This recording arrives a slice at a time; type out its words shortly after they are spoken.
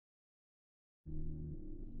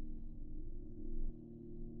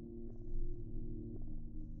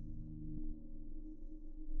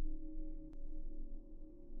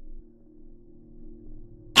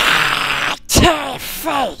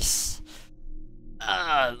face!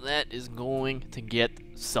 That is going to get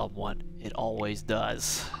someone. It always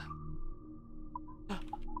does.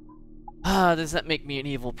 Does that make me an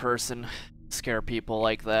evil person? Scare people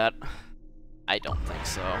like that? I don't think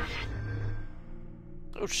so.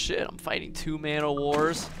 Oh shit, I'm fighting 2 mana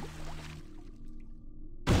wars.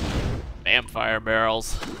 Vampire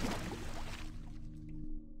barrels.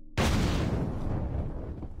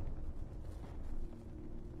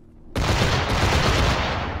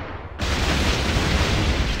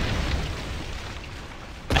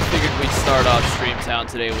 Start off Streamtown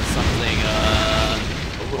today with something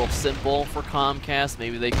a little simple for Comcast.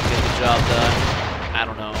 Maybe they can get the job done. I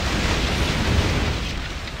don't know.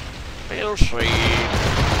 We'll see.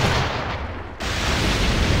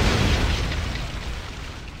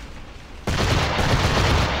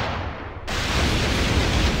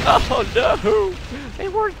 Oh no! They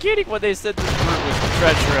weren't kidding when they said this brute was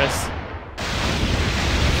treacherous.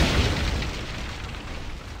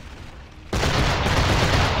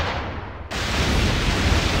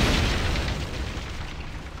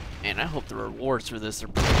 Man, I hope the rewards for this are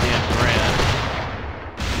pretty damn grand.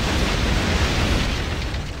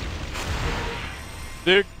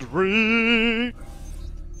 Victory!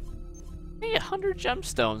 Hey, 100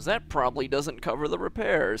 gemstones. That probably doesn't cover the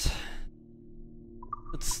repairs.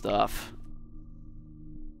 Good stuff.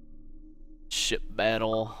 Ship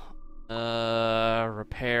battle.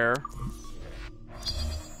 Repair.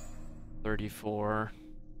 34.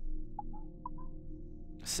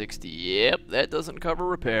 60, yep, that doesn't cover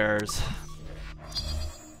repairs.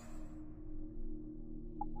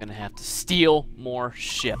 Gonna have to steal more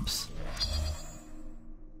ships.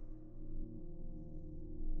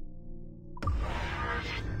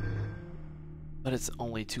 But it's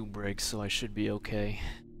only 2 breaks, so I should be okay.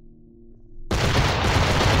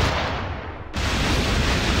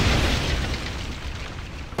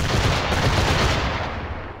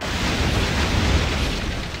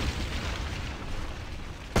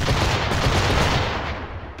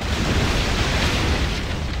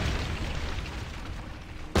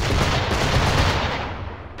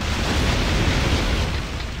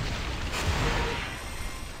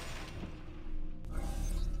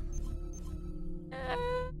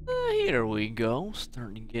 Here we go,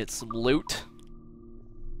 starting to get some loot.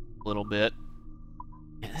 A little bit.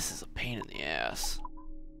 Man, this is a pain in the ass.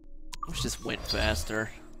 Let's just went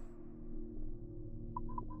faster.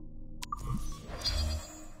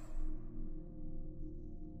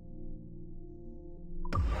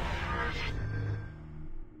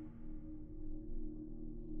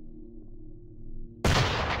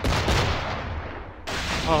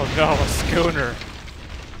 Oh no, a schooner.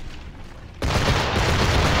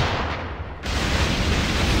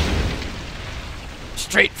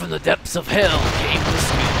 Straight from the depths of hell came the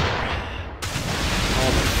schooner.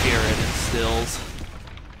 All the fear it instills.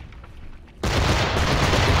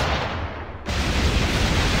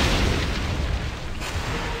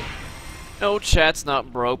 No, chat's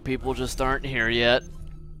not broke. People just aren't here yet.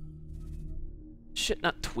 Shit,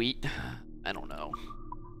 not tweet. I don't know.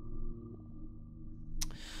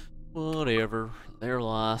 Whatever. Their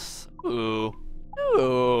loss. Ooh.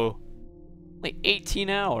 Ooh. Only 18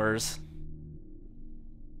 hours.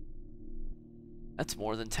 That's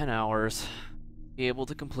more than 10 hours. Be able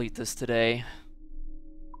to complete this today.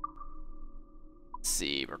 Let's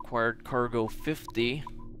see, required cargo 50.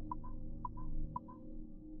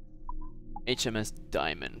 HMS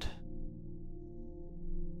Diamond.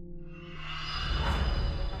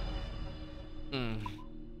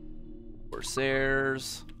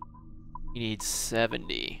 Corsairs. You need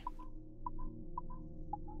 70.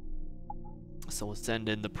 So we'll send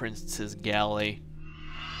in the Prince's Galley.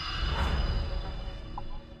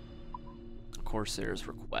 Corsairs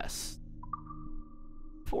request.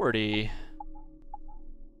 40.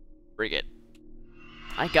 Frigate.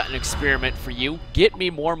 I got an experiment for you. Get me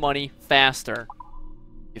more money faster.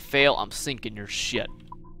 You fail, I'm sinking your shit.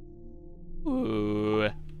 Ooh.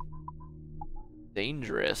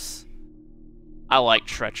 Dangerous. I like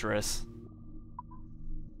treacherous.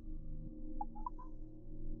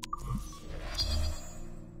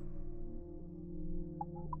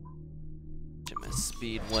 HMS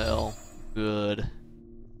Speedwell. Good.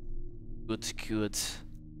 Good.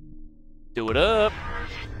 Do it up.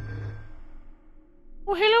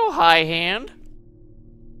 Oh, hello, High Hand.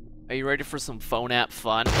 Are you ready for some phone app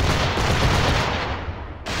fun? Let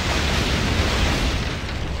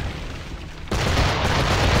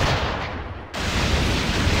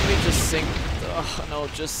me just sink. Oh, no,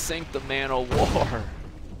 just sink the Man of War.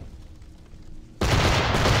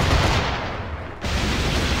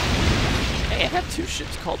 Hey, I have 2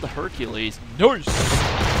 ships called the Hercules. Nice!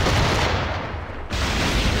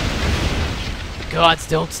 The gods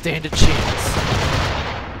don't stand a chance.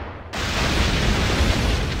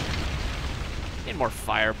 Need more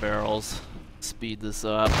fire barrels. Speed this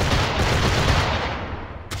up.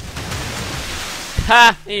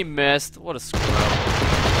 Ha! He missed. What a scrub.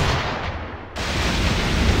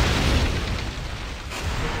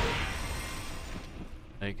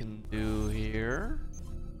 I can do here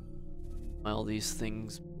while these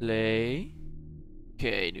things play.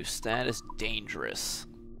 Okay, new status, dangerous.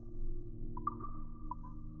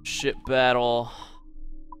 Ship battle.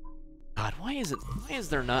 God, why is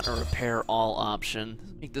there not a repair all option?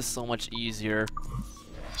 Make this so much easier.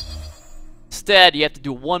 Instead, you have to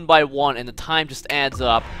do 1 by 1 and the time just adds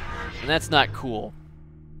up. And that's not cool.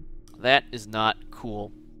 That is not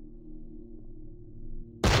cool.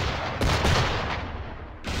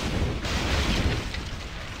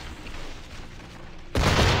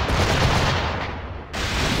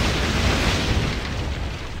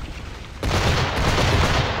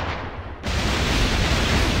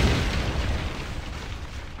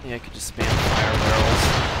 Yeah, I could just spam fire barrels.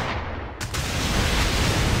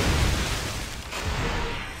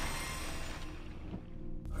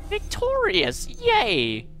 Victorious!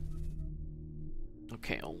 Yay!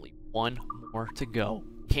 Okay, only 1 more to go.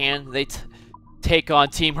 Can they take on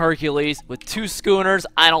Team Hercules with 2 schooners?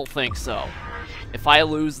 I don't think so. If I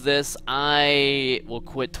lose this, I will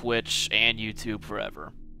quit Twitch and YouTube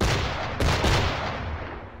forever.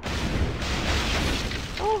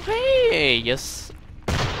 Oh, hey! Yes.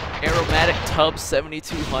 Aromatic Tub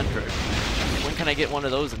 7200. When can I get one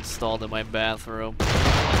of those installed in my bathroom?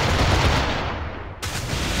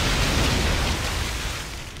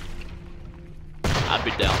 I'd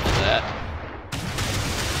be down for that.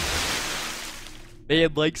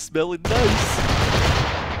 Man, like smelling nice.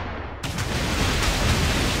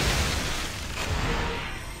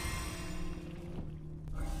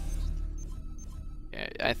 Yeah,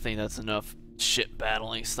 I think that's enough ship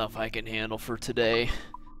battling stuff I can handle for today.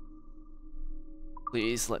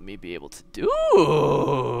 Please let me be able to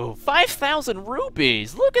do 5,000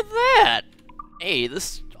 rupees. Look at that. Hey,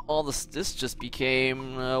 this just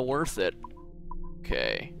became worth it.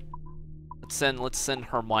 Okay, let's send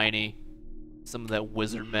Hermione some of that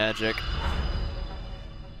wizard magic.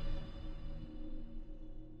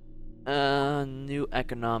 New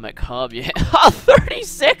economic hub. Yeah,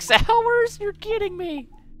 36 hours. You're kidding me.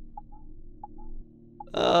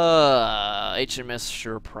 HMS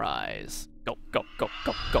Surprise. Go, go, go,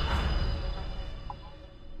 go, go.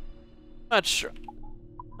 Not sure.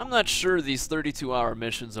 I'm not sure these 32-hour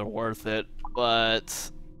missions are worth it,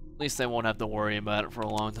 but at least I won't have to worry about it for a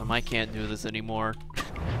long time. I can't do this anymore.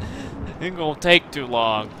 It's gonna take too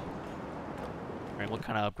long. Alright, what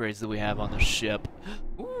kind of upgrades do we have on the ship?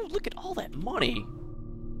 Ooh, look at all that money.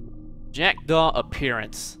 Jackdaw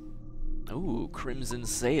appearance. Ooh, crimson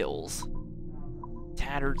sails.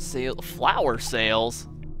 Tattered sail, flower sails.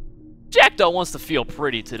 Jackdaw wants to feel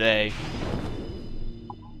pretty today.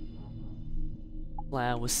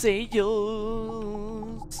 Flower sails.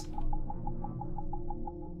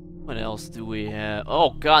 What else do we have? Oh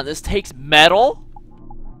god, this takes metal?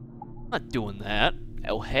 I'm not doing that.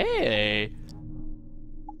 Oh hey.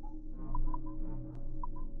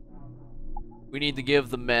 We need to give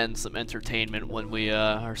the men some entertainment when we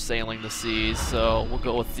are sailing the seas, so we'll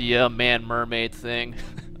go with the man-mermaid thing.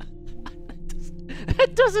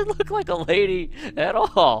 That doesn't look like a lady at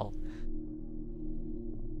all.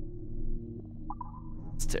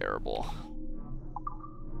 It's terrible.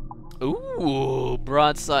 Ooh,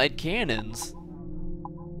 broadside cannons.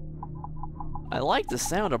 I like the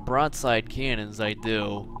sound of broadside cannons, I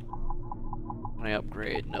do. Can I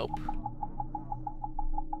upgrade? Nope.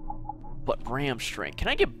 But ram strength. Can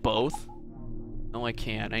I get both? No, I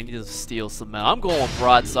can't. I need to steal some metal. I'm going with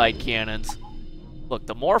broadside cannons. Look,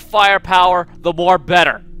 the more firepower, the more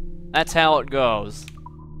better. That's how it goes.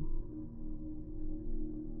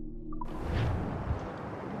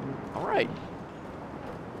 Alright.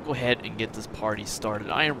 Go ahead and get this party started.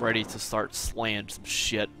 I am ready to start slaying some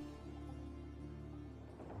shit.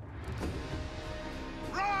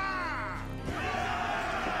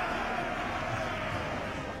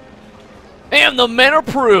 And the men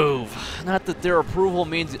approve! Not that their approval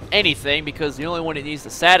means anything, because the only one it needs to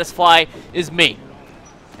satisfy is me.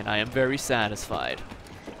 And I am very satisfied.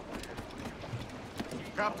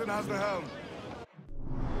 Captain has the helm.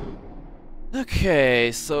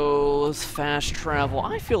 Okay, so let's fast travel.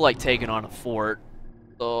 I feel like taking on a fort.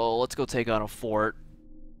 So let's go take on a fort.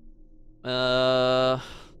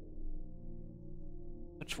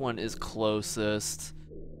 Which one is closest?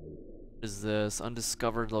 Is this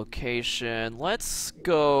undiscovered location? Let's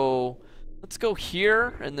go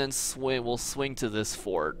here and then swing. We'll swing to this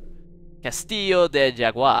fort, Castillo de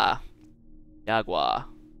Jagua. Agua.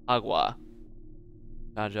 Hagua.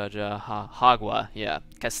 Yeah,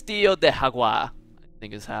 Castillo de Jagua, I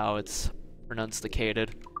think is how it's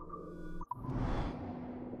pronunciated.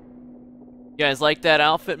 You guys like that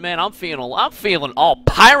outfit, man? I'm feeling all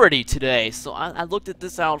piratey today. So I looked at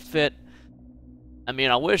this outfit. I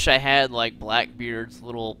mean, I wish I had like Blackbeard's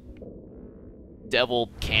little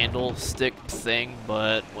devil candlestick thing,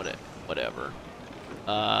 but whatever.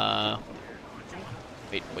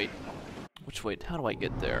 Wait. Which way? How do I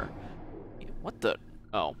get there? What the?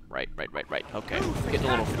 Oh, right. Okay, getting a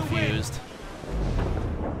little confused.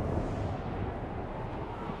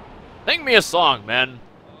 Sing me a song, man.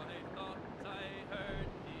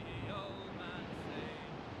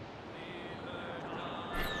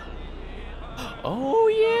 Oh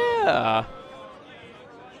yeah.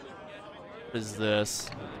 What is this?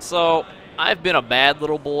 So I've been a bad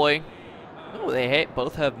little boy. Oh, they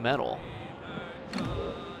both have metal.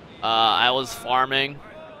 I was farming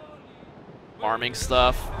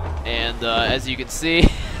stuff, and as you can see,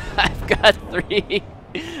 I've got three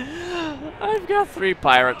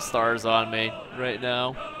pirate stars on me right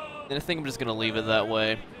now, and I think I'm just gonna leave it that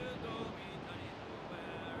way.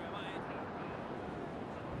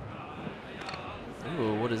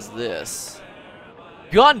 Ooh, what is this?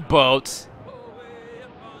 Gunboats?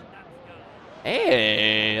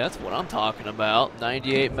 Hey, that's what I'm talking about.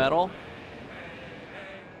 98 metal.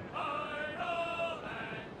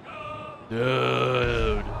 Dude,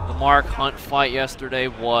 the Mark Hunt fight yesterday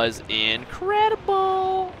was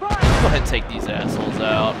incredible. Go ahead and take these assholes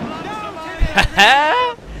out.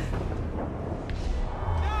 Haha!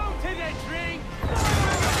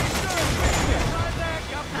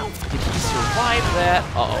 Did he survive that?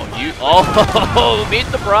 Oh, meet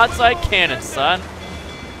the broadside cannon, son.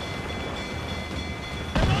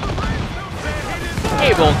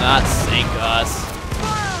 He will not sink us.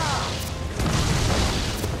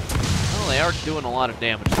 Well, they are doing a lot of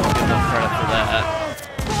damage, so I'll give them credit for that.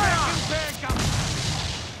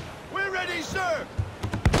 We're ready, sir.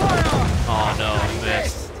 Oh no, I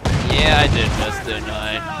missed. Yeah, I did miss, didn't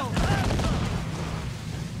I?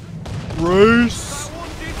 Race!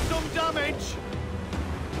 Did some damage.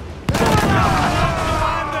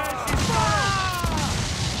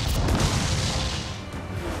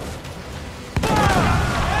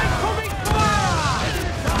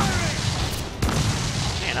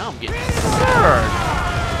 Man, I'm getting served.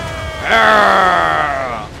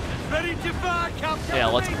 Ready to fire, Captain. Yeah,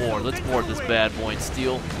 let's board this bad boy and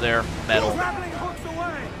steal their metal.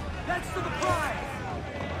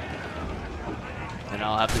 And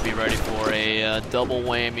I'll have to be ready for a double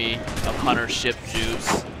whammy of Hunter ship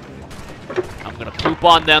juice. I'm gonna poop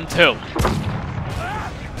on them too.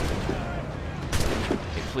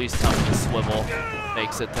 Okay, please tell me the swivel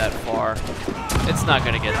makes it that far. It's not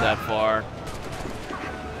gonna get that far.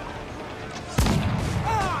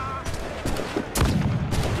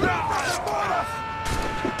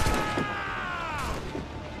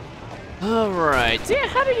 Alright, yeah,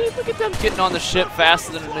 how did he look at them getting on the ship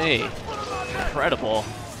faster than me? Incredible.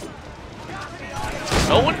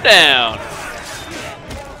 Going down.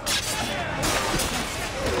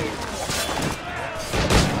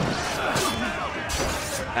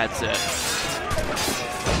 That's it.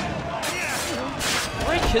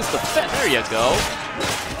 Break his defense. There you go.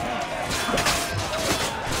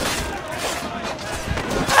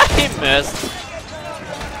 He missed.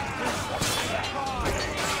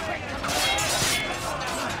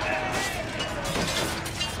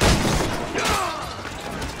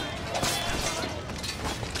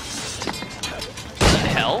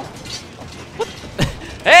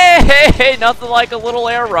 Hey, nothing like a little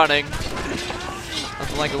air running.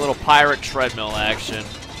 Nothing like a little pirate treadmill action.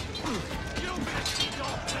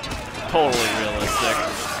 Totally realistic.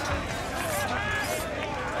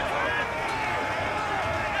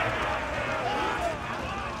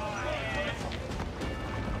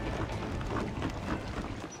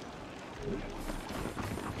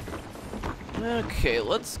 Okay,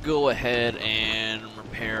 let's go ahead and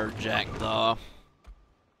repair Jackdaw.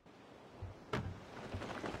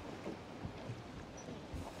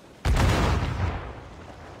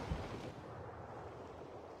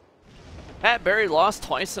 Pat Barry lost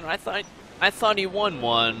twice, and I thought he won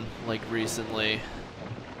one, like, recently.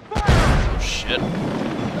 Oh, shit.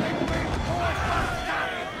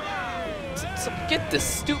 So get this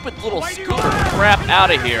stupid little scooter crap out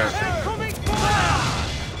of here.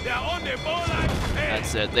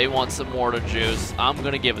 That's it. They want some mortar juice. I'm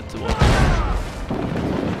gonna give it to them.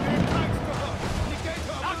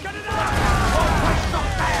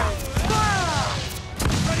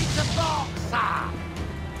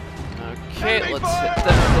 let's hit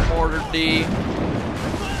them with the mortar D.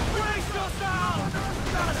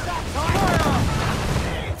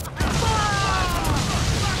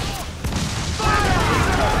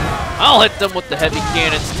 I'll hit them with the heavy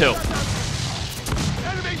cannons too.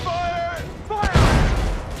 Enemy fire!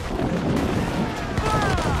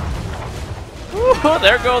 Ooh,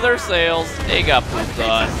 there go their sails. They got pooped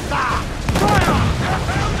on.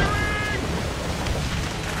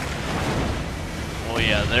 Oh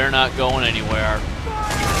yeah, they're not going anywhere.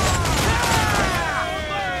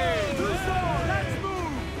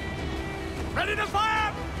 Ready to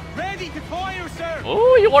fire! Ready to fire, sir!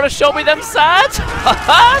 Ooh, you want to show me them sides?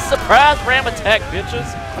 Haha! Surprise ram attack,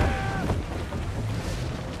 bitches!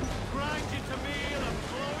 Grind you to meal and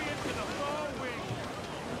blow you to the far wing.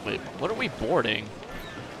 Wait, what are we boarding?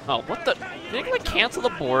 Oh, what the? Did it like cancel the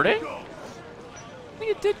boarding? I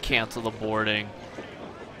think it did cancel the boarding.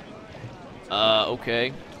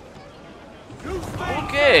 Okay.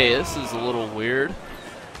 Okay, this is a little weird.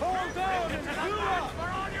 Hold down into the flat!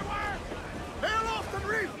 We're on your work! Hail off the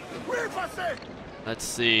reef! We're passing! Let's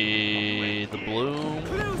see, the bloom.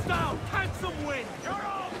 Cruise down! Catch some wind! You're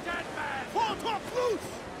all dead, man! Fall top loose!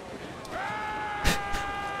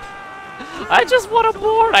 I just want to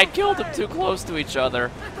board. I killed them too close to each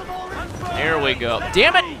other. There we go.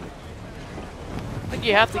 Damn it! I think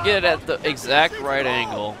you have to get it at the exact right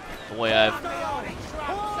angle. The way I've.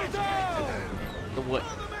 The way.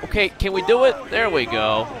 Okay, can we do it? There we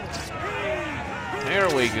go. There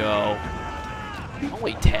we go.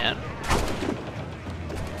 Only 10.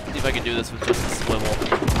 See if I can do this with just a swivel.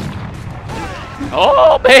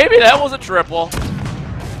 Oh, baby, that was a triple.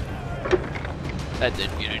 That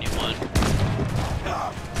didn't get anyone.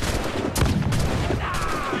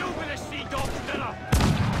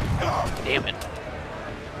 Damn it.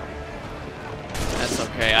 That's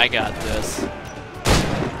okay, I got this.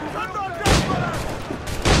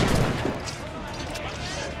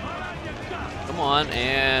 Come on,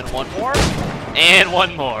 and one more. And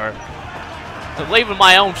one more. So leaving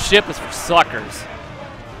my own ship is for suckers.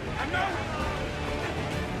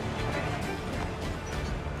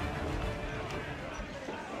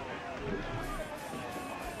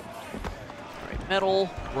 Alright, metal.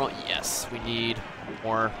 Yes, we need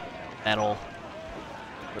more metal.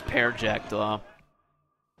 Repair jackdaw.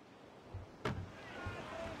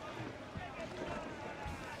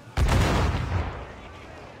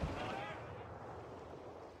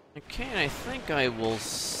 Okay, I think I will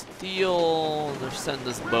steal or send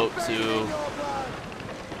this boat to.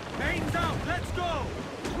 Mains out, let's go!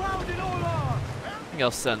 Ground it all on! I think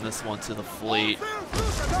I'll send this one to the fleet.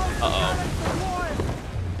 Uh-oh.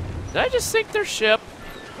 Did I just sink their ship?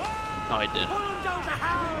 No, I didn't.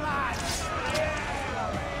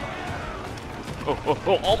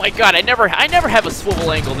 Oh my god, I never have a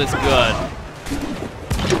swivel angle this good.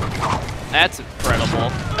 That's incredible.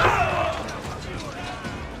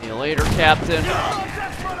 See you later, Captain.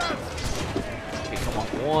 Okay, come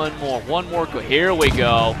on, one more, go. Here we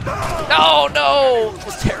go. No, no, it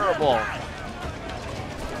was terrible.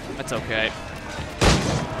 That's okay.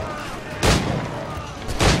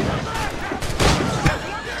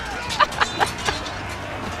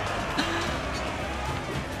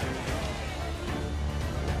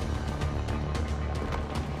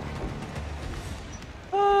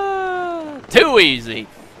 Too easy.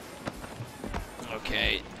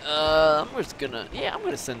 Okay, I'm just gonna, I'm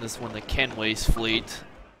gonna send this one to Kenway's fleet.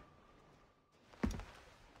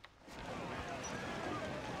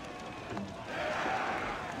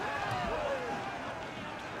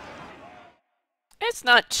 It's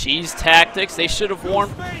not cheese tactics. They should have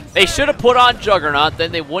warned. They should have put on Juggernaut.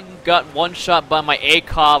 Then they wouldn't have gotten one shot by my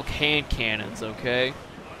ACOG hand cannons. Okay,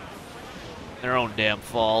 their own damn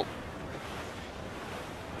fault.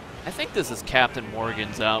 I think this is Captain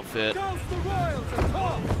Morgan's outfit.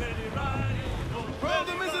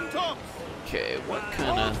 Okay, what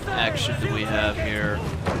kind of action do we have here?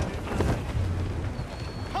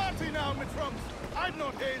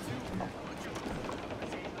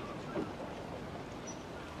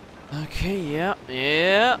 Okay,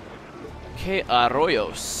 yeah. Okay,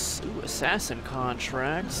 Arroyos. Ooh, assassin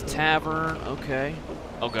contracts, tavern, okay.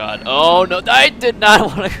 Oh god, oh no, I did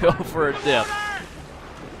not want to go for a dip.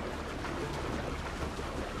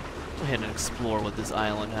 Go ahead and explore what this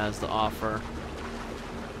island has to offer.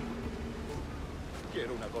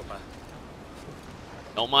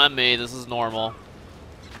 Don't mind me, this is normal.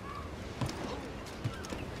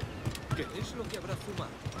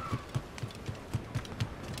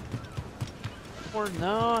 Or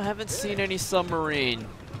no, I haven't seen any submarine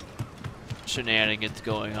shenanigans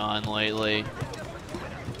going on lately.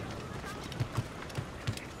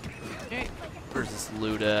 Okay, Where's this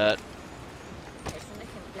loot at?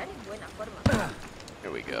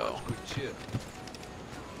 Here we go.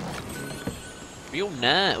 Real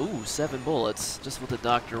 9. Ooh, 7 bullets. Just what the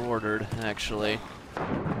doctor ordered, actually.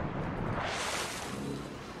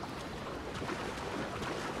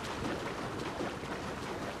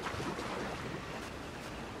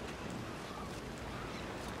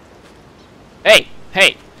 Hey!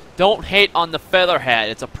 Hey! Don't hate on the feather hat.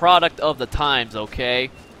 It's a product of the times, okay?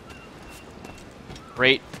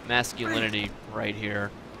 Great masculinity right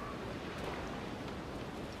here.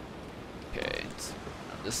 Okay, it's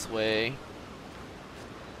this way.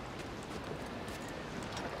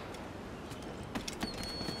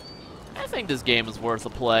 I think this game is worth a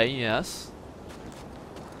play, yes.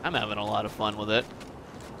 I'm having a lot of fun with it.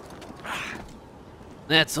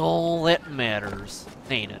 That's all that matters,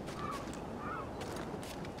 ain't it?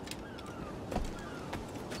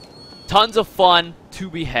 Tons of fun to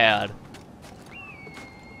be had.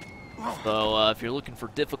 So, if you're looking for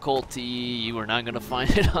difficulty, you are not going to find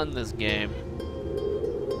it on this game.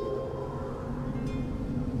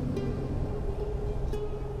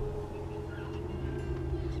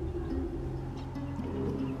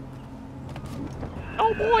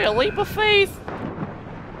 Oh boy, a leap of faith!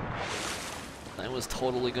 I was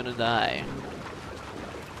totally gonna die.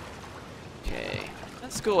 Okay,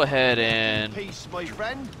 let's go ahead and... Peace, my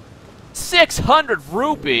friend. 600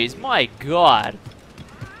 rupees? My god!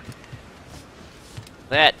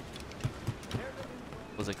 That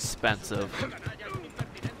was expensive.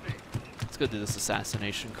 Let's go do this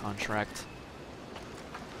assassination contract.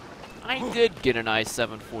 I did get an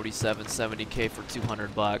i7-47 70K for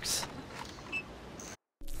 200 bucks.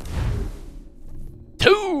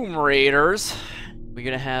 Tomb Raiders! We're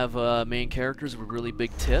gonna have main characters with really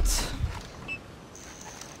big tits?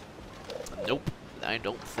 Nope, I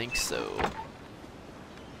don't think so.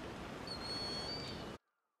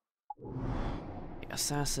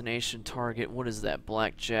 Assassination target, what is that?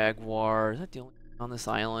 Black Jaguar. Is that the only thing on this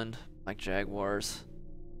island? Black Jaguars.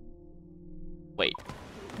 Wait.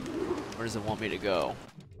 Where does it want me to go?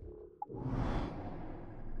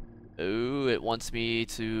 Ooh, it wants me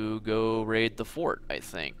to go raid the fort, I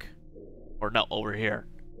think. Or no, over here.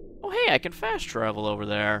 Oh hey, I can fast travel over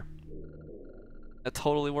there. That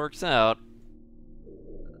totally works out.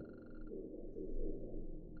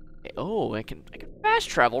 Oh, I can fast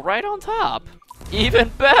travel right on top. Even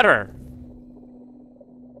better!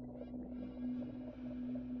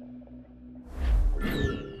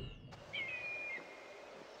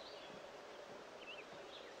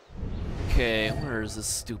 Okay, where is this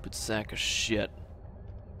stupid sack of shit?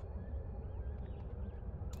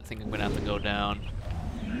 I think I'm gonna have to go down.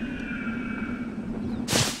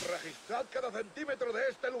 Registrad cada centímetro de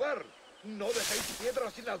este lugar. No dejéis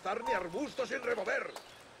piedras sin alzar ni arbustos sin remover.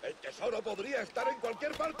 El tesoro podría estar en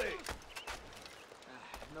cualquier parte.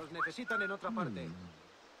 Nos necesitan en otra parte.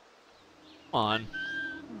 Come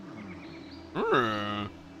on.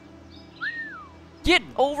 Get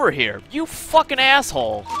over here, you fucking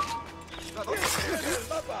asshole!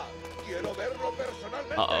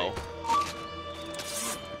 Uh-oh.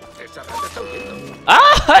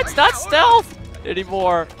 Ah! It's not stealth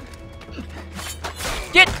anymore!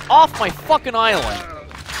 Get off my fucking island!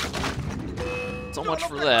 So much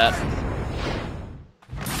for that.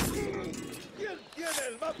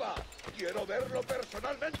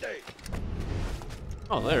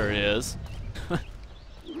 Oh, there it is.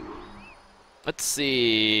 Let's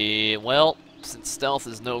see. Well, since stealth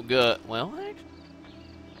is no good, well,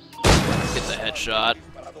 let's get the headshot.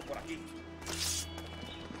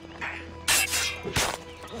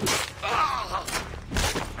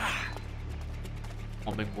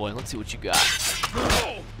 Oh, big boy, let's see what you got.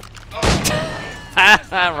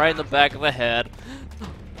 Right in the back of the head.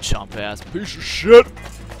 Chump ass piece of shit.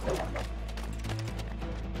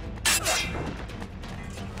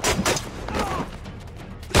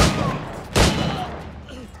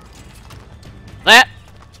 That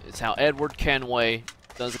is how Edward Kenway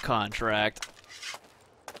does a contract.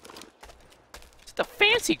 Just the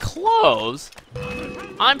fancy clothes.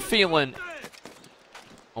 I'm feeling.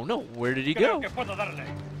 Oh no, where did he go?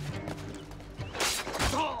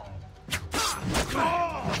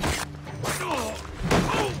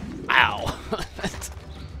 Ow.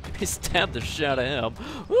 He stabbed the shit out of him.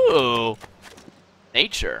 Ooh.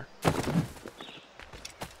 Nature.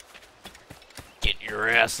 Get your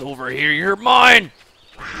ass over here, you're mine!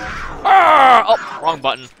 Ah! Oh, wrong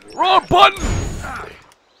button. Wrong button!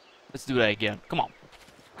 Let's do that again. Come on.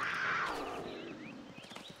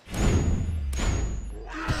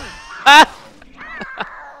 Ah!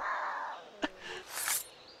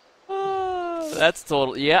 That's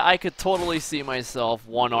total. Yeah, I could totally see myself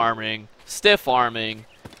one-arming, stiff-arming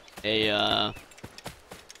a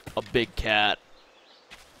big cat.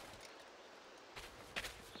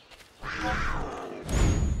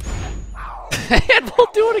 And we'll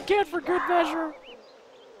do it again for good measure.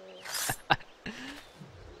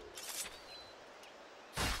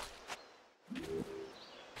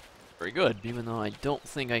 Very good, even though I don't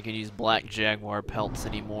think I can use black jaguar pelts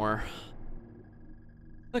anymore.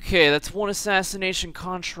 Okay, that's one assassination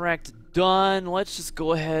contract done. Let's just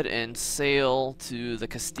go ahead and sail to the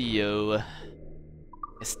Castillo.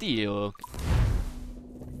 Castillo.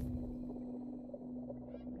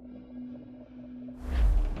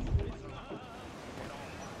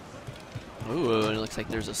 Ooh, it looks like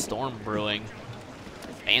there's a storm brewing.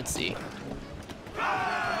 Fancy.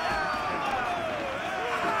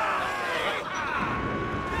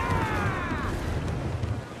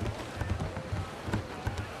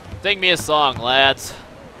 Sing me a song, lads.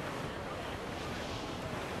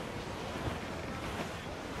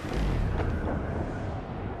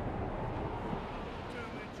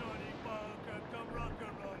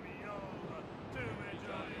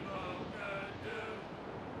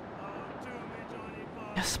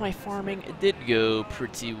 Yes, my farming did go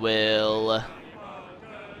pretty well.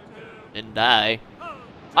 And I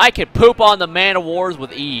can poop on the man of wars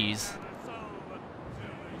with ease.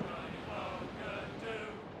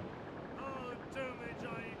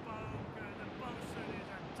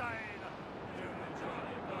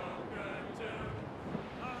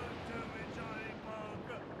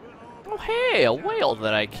 Oh hey, a whale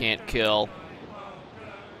that I can't kill.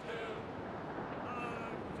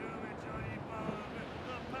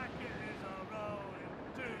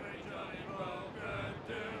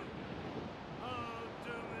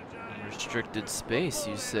 Restricted space,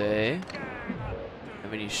 you say?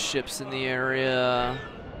 Have any ships in the area?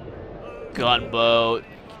 Gunboat.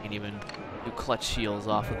 Can't even do clutch heals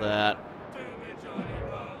off of that.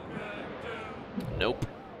 Nope.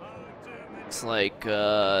 Looks like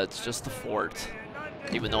it's just the fort.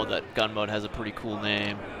 Even though that gunboat has a pretty cool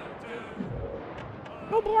name.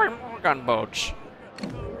 Oh boy, more gunboats.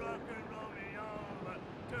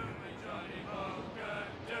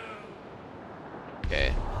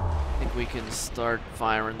 Okay. I think we can start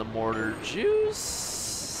firing the mortar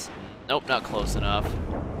juice. Nope, not close enough.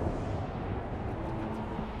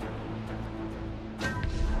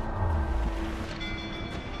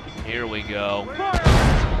 Here we go.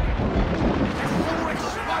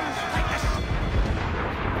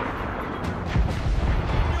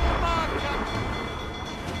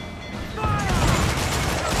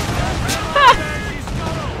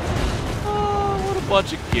 Oh, what a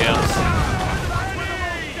bunch of gifts.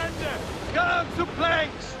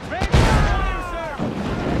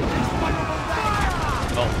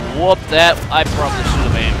 Oh, whoop that. I probably should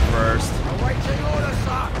have aimed first.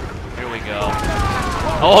 Here we go.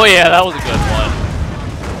 Oh yeah, that was a good one.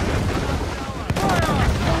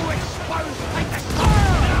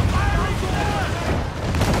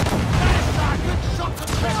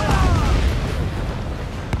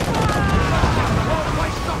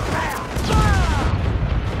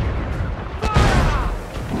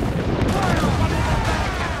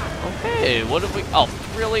 Okay, what have we... Oh,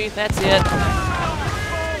 really? That's it?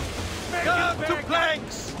 To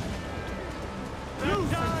planks!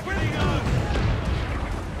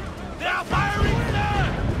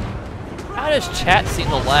 How does chat seem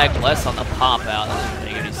to lag less on the pop out? That doesn't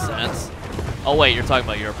make any sense. Oh wait, you're talking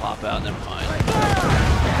about your pop out, never mind.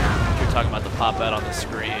 You're talking about the pop out on the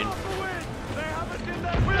screen.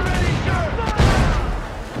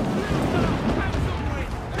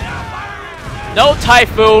 No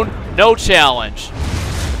Typhoon, no challenge.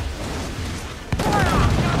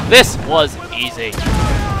 This was easy.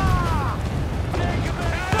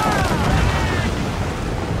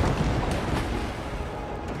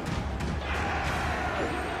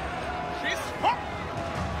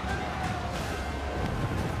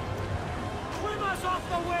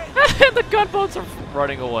 The gunboats are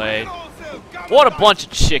running away. What a bunch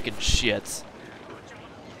of chicken shits.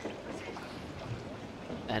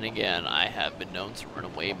 And again, I have been known to run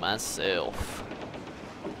away myself.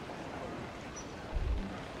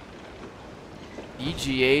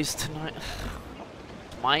 EGAs tonight.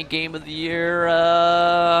 My game of the year,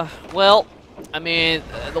 well, I mean,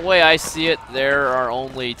 the way I see it, there are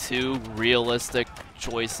only two realistic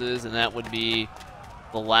choices, and that would be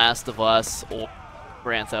The Last of Us or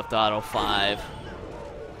Grand Theft Auto 5.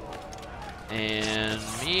 And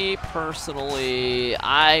me personally,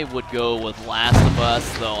 I would go with Last of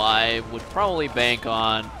Us, though I would probably bank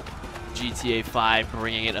on GTA 5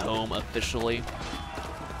 bringing it home officially.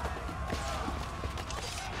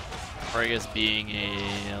 Or I guess being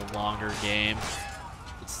a longer game,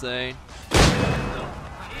 let's say.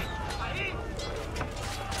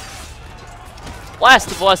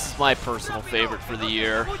 Last of Us is my personal favorite for the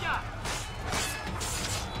year.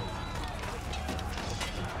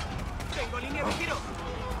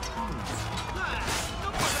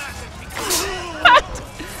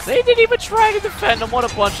 They didn't even try to defend him. What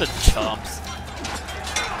a bunch of chumps.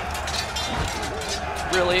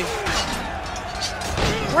 Really?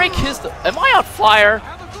 Break his... Am I on fire?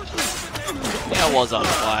 Yeah, I was on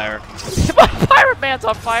fire. My Pirate Man's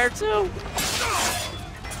on fire too!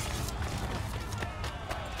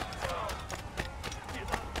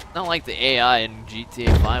 Not like the AI in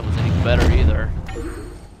GTA 5 was any better either.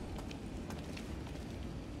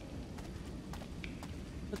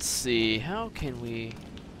 Let's see, how can we...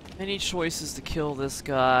 Any choices to kill this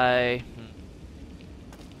guy?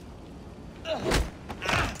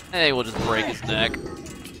 Hey, we'll just break his neck.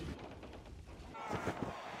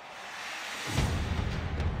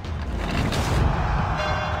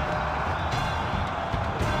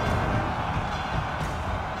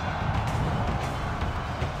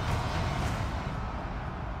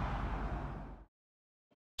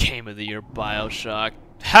 Game of the Year, BioShock.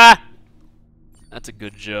 Ha! That's a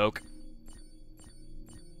good joke.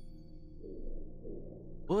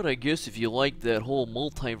 But I guess if you like that whole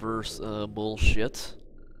multiverse bullshit,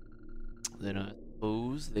 then I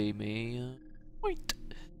suppose they may point.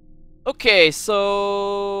 Okay,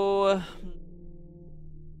 so...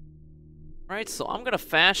 Right, so I'm gonna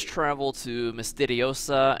fast travel to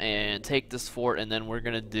Misteriosa and take this fort, and then we're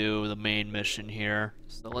gonna do the main mission here.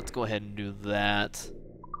 So let's go ahead and do that.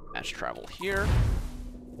 Fast travel here.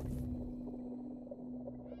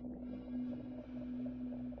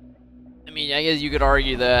 I mean, I guess you could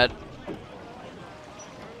argue that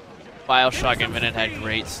BioShock Infinite had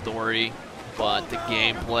great story, but the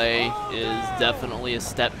gameplay is definitely a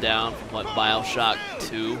step down from what BioShock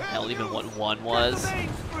 2, hell, even what 1 was.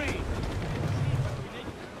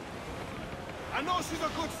 I know she's a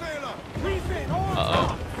good sailor.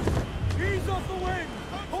 Uh-oh. Ease off the wind.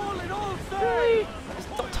 Hold it all Really?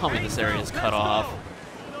 Just don't tell me this area is cut off.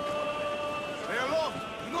 They are locked.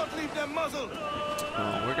 Do not leave them muzzled.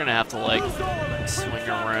 Oh, we're gonna have to, like, swing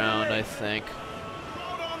around, I think.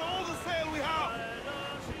 Load on all the sail we have.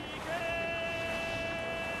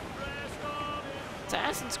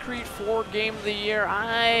 Assassin's Creed 4 Game of the Year?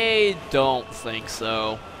 I don't think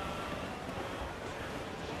so.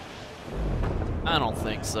 I don't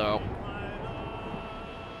think so.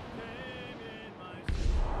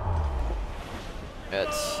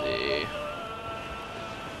 Let's see.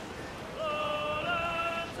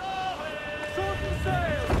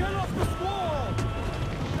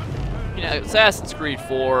 You know, Assassin's Creed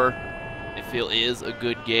 4, I feel, is a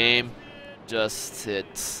good game. Just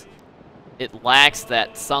it lacks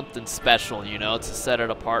that something special, you know, to set it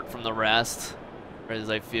apart from the rest. Whereas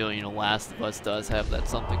I feel, you know, Last of Us does have that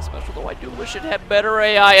something special. Though I do wish it had better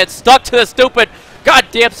AI. It's stuck to the stupid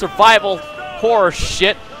goddamn survival horror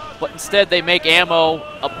shit, but instead they make ammo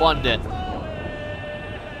abundant.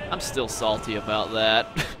 I'm still salty about that.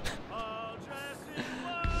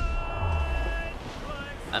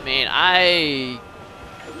 I mean, I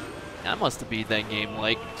must have beat that game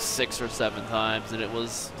like 6 or 7 times, and it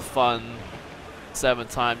was fun 7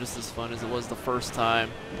 times, just as fun as it was the first time.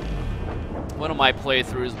 One of my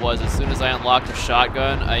playthroughs was, as soon as I unlocked a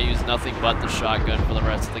shotgun, I used nothing but the shotgun for the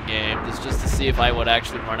rest of the game, just to see if I would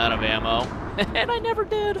actually run out of ammo, and I never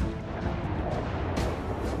did.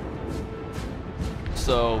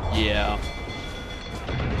 So, yeah.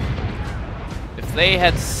 If they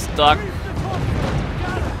had stuck...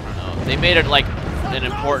 They made it like an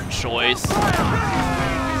important choice,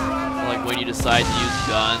 like when you decide to use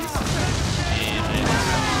guns, and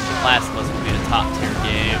Last of Us would be a top tier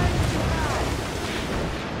game.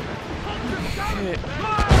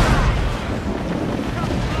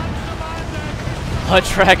 Blood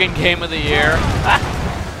Dragon Game of the Year.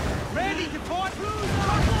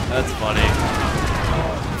 That's funny.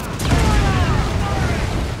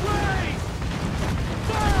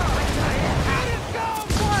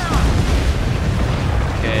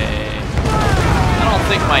 I don't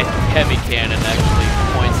think my heavy cannon actually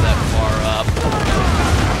points that far up.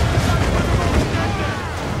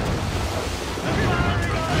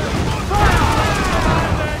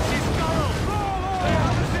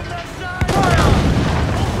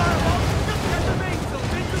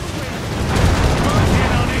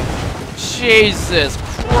 Jesus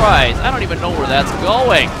Christ, I don't even know where that's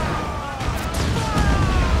going.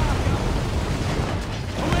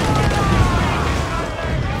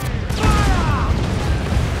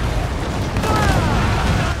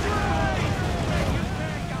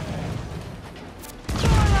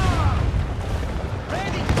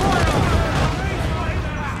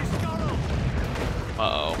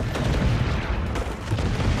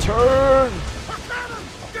 Turn!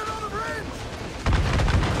 Get on the bridge!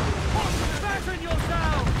 Fasten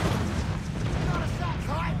yourself!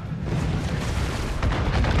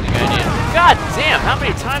 God damn, how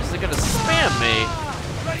many times is it gonna spam me?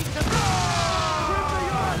 I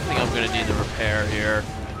think I'm gonna need the repair here.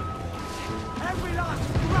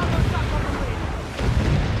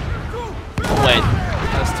 Oh wait,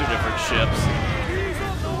 that's two different ships.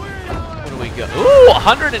 What do we go? Ooh,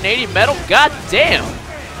 180 metal? God damn!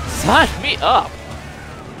 Sign me up!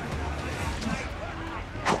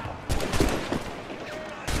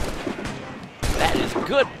 That is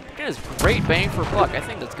good. That is great bang for buck. I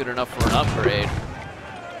think that's good enough for an upgrade.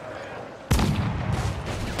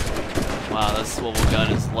 Wow, this swivel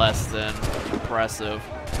gun is less than impressive.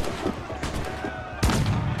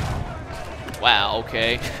 Wow,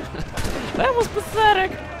 okay. That was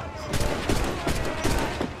pathetic.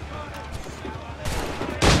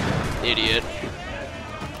 Idiot.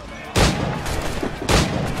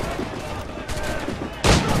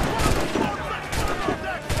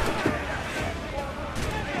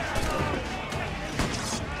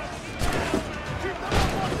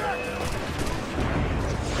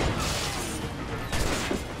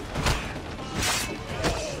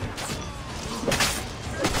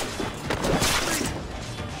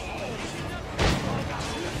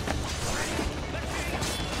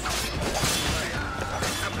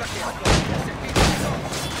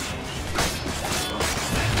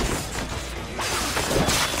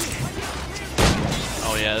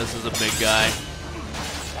 Oh yeah, this is a big guy.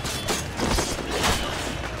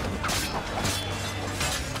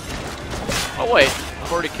 Oh wait,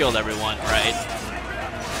 I've already killed everyone, right?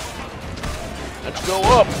 Let's go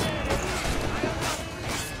up!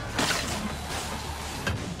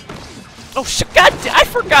 Oh shit, god damn, I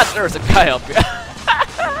forgot there was a guy up here.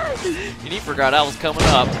 And he forgot I was coming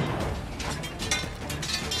up.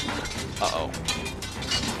 Uh-oh.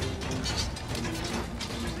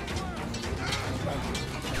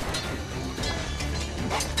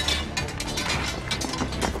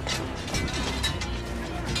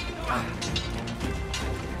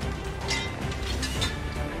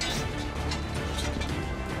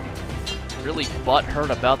 Really butthurt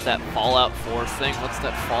about that Fallout 4 thing. What's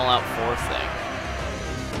that Fallout 4 thing?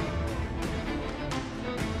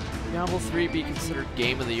 Diablo 3 be considered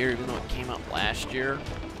game of the year even though it came out last year?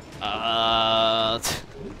 I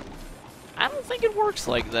don't think it works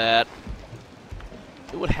like that.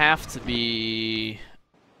 It would have to be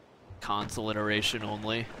console iteration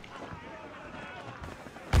only.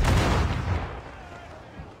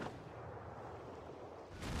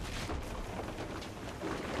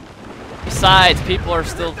 Besides, people are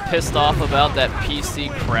still pissed off about that PC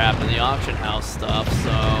crap and the auction house stuff, so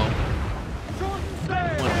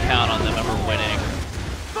wouldn't count on them ever winning.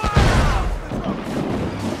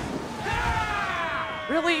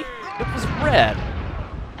 Really? It was red.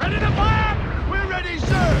 Ready to fire? We're ready,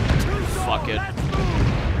 sir. Fuck it.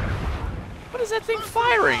 What is that thing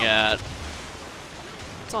firing at?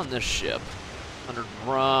 What's on this ship? 100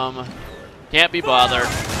 rum. Can't be bothered.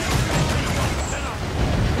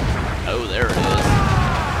 Oh, there it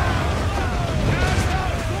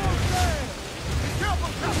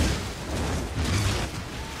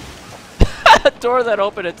is. Door that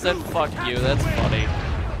opened and said fuck you. That's funny.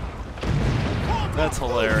 That's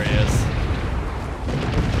hilarious.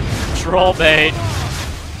 Troll bait.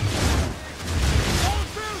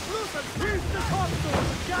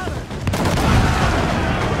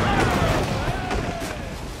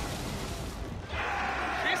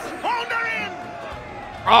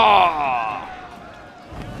 Ah!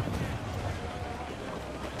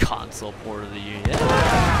 Console port of the year. Yeah.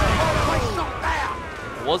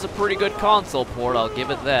 It was a pretty good console port, I'll give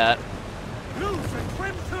it that. Loose and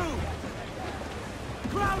trim too.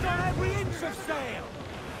 Crowd on every inch of sail.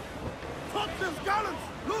 Topsails, gallants,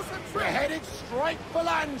 loose and trim. We're headed straight for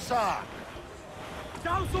land, sir.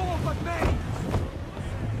 Douse all but mains.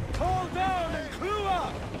 Haul down and clew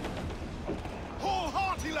up. Haul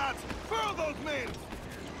hearty, lads. Furl those men.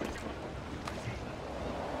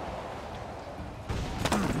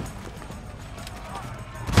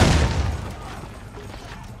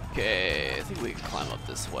 Okay, I think we can climb up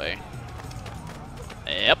this way.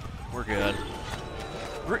 Yep, we're good.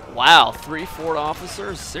 Wow, 3 Ford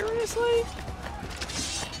officers? Seriously?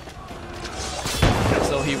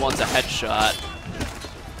 So he wants a headshot.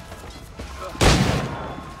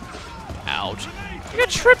 Ouch. You got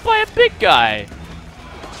tripped by a big guy!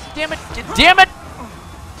 Damn it! Damn it!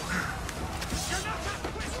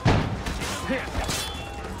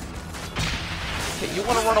 Okay, you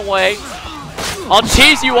want to run away? I'll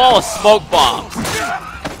chase you all with smoke bombs.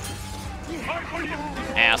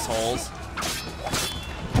 Assholes.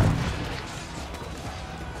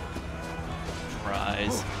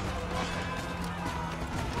 Rise.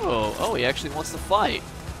 Oh, he actually wants to fight.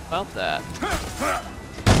 How about that?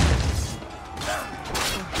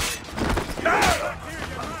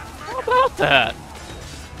 How about that?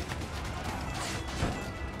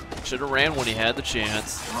 Should have ran when he had the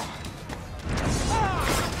chance.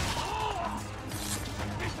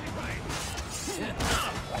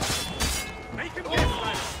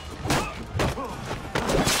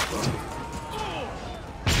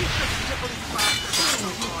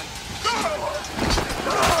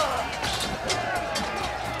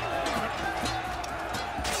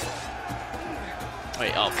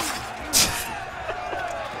 Wait, oh.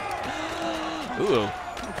 Ooh,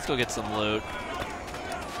 let's go get some loot.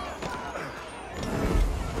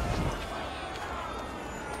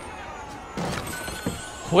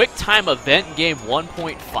 Quick time event game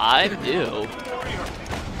 1.5?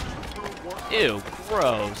 Ew. Ew,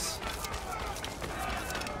 gross.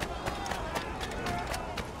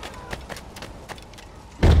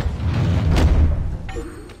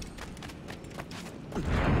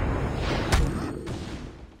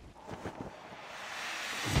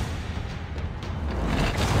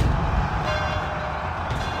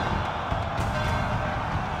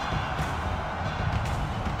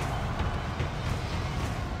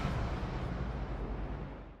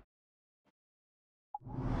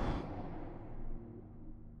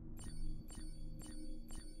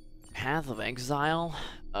 Path of Exile?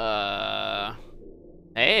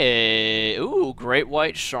 Hey! Ooh, Great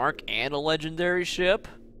White Shark and a legendary ship?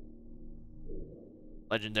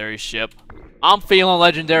 Legendary ship. I'm feeling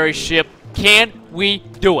legendary ship. Can we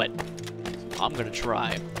do it? I'm gonna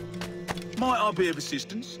try. Might I be of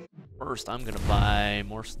assistance? First, I'm gonna buy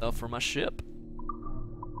more stuff for my ship.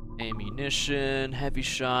 Ammunition, heavy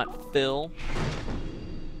shot, fill.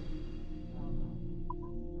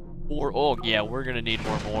 Or, oh yeah, we're gonna need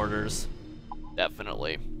more mortars.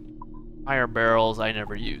 Definitely. Fire barrels, I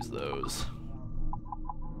never use those.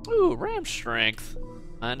 Ooh, ram strength.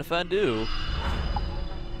 Mind if I do?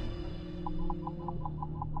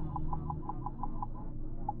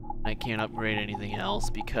 I can't upgrade anything else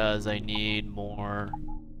because I need more.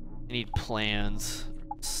 I need plans,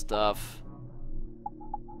 stuff.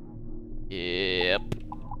 Yep.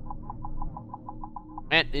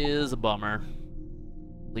 That is a bummer.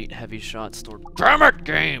 Elite heavy shot stored. Damn it,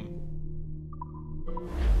 game!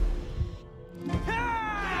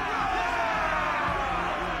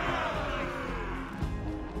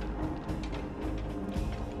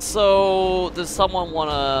 So, does someone want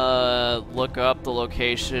to look up the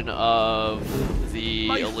location of the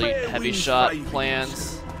elite heavy shot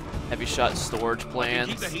plans? Heavy shot storage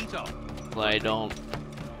plans? I don't.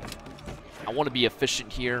 I want to be efficient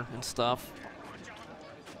here and stuff.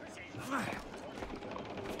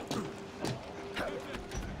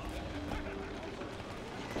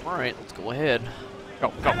 Alright, let's go ahead.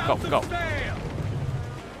 Go, go, go, go.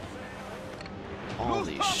 All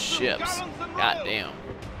these ships. Goddamn.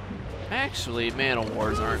 Actually, man of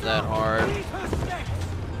wars aren't that hard.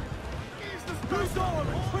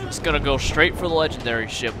 Just gonna go straight for the legendary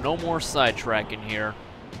ship. No more sidetracking here.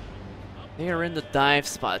 They are in the dive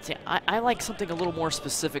spots. Yeah, I like something a little more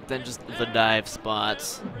specific than just the dive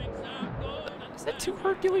spots. Is that 2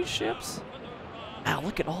 Hercules ships? Wow,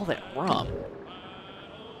 look at all that rum.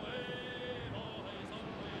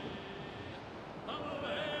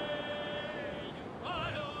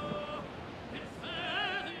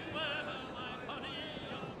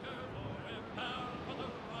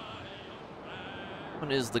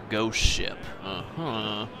 One is the ghost ship.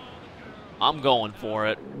 Uh-huh. I'm going for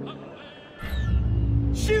it.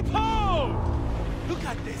 Ship ho! Look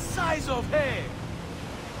at the size of him!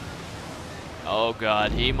 Oh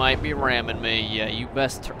god, he might be ramming me. Yeah, you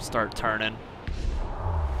best start turning.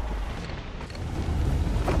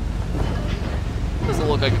 Doesn't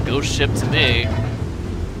look like a ghost ship to me.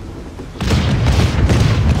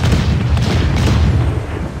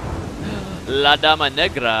 La Dama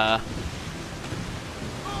Negra.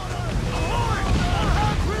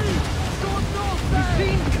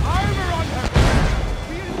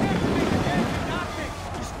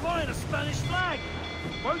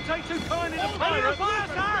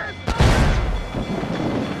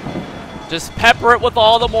 Just pepper it with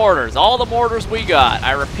all the mortars. All the mortars we got.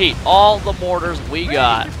 I repeat, all the mortars we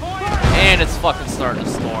got. And it's fucking starting to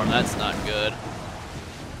storm. That's not good.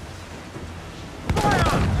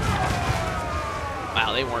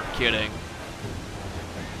 Wow, they weren't kidding.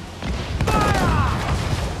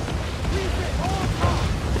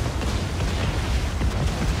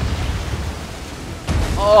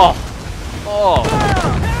 Oh. Oh.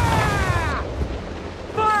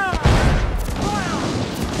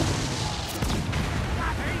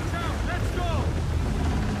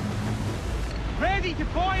 Ready to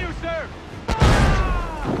fire, sir!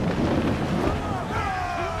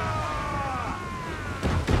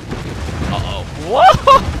 Uh-oh. Whoa!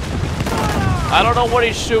 I don't know what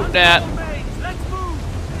he's shooting at. Let's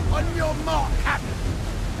move! On your mark, Captain!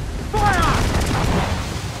 Fire!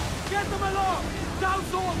 Get them along! Down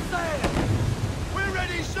sword sail! We're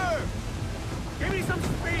ready, sir! Give me some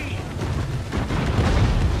speed!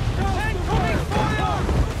 Incoming fire!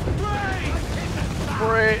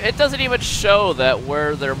 Great. It doesn't even show that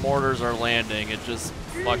where their mortars are landing. It just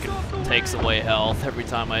fucking takes away health every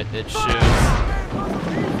time it shoots.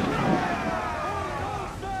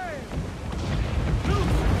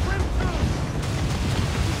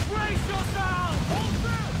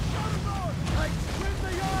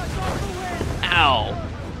 Ow.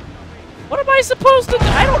 What am I supposed to do?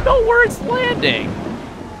 I don't know where it's landing.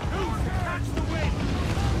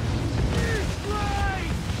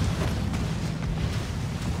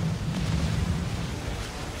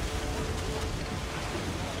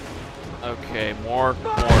 Okay, more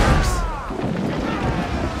mortars.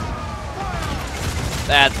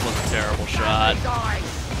 That was a terrible shot.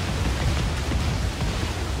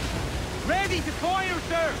 Ready to fire,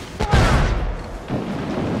 sir!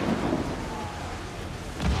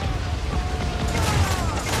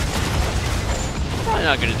 Probably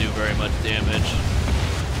not gonna do very much damage.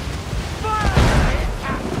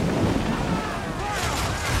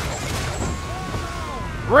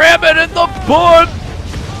 Ram it in the butt!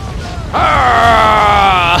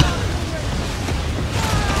 Ah!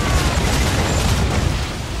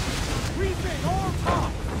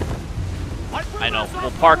 I know,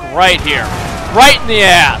 we'll park right here. Right in the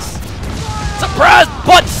ass! Surprise,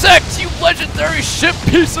 butt sex, you legendary shit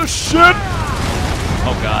piece of shit!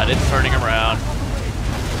 Oh god, it's turning around.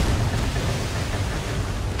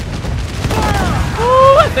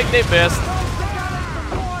 Ooh, I think they missed.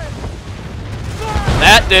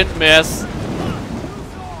 That didn't miss.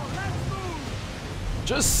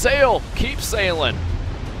 Just sail. Keep sailing.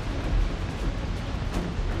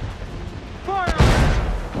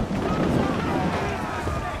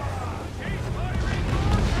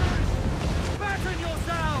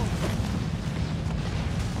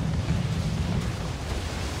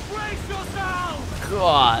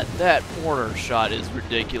 God, that mortar shot is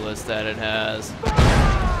ridiculous that it has.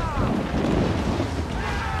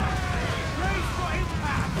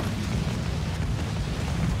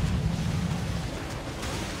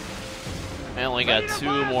 I only got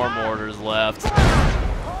 2 more mortars left.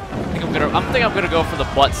 I think I'm gonna go for the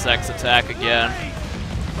butt sex attack again.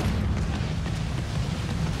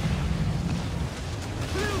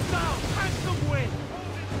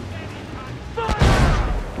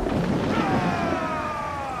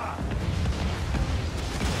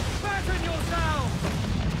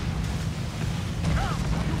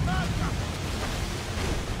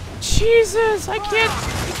 Jesus, you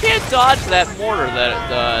can't dodge that mortar that it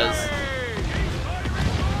does.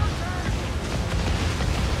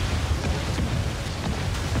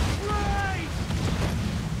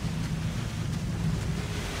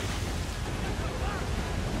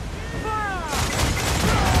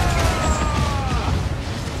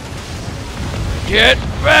 Get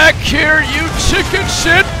back here, you chicken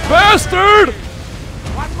shit bastard!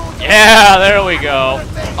 Yeah, there we go.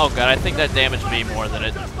 Oh god, I think that damaged me more than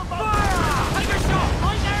it.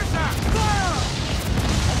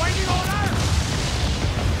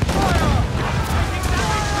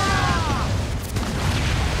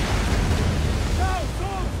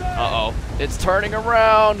 Uh-oh. It's turning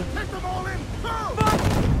around.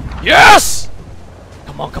 Yes!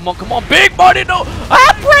 Come on, come on, come on. Big money, no.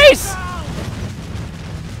 Ah, brace!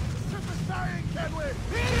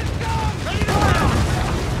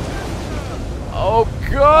 Oh,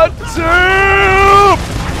 god damn!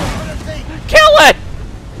 Kill it!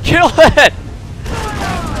 Kill it!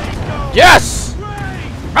 Yes!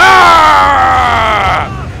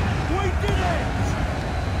 Ah!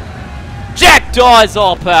 Jackdaw is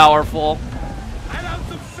all powerful.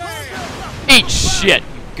 Eat shit, you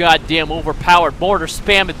goddamn overpowered mortar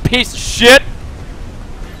spamming piece of shit!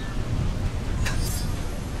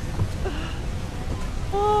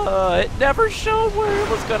 It never showed where it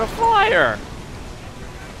was gonna fire.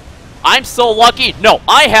 I'm so lucky. No,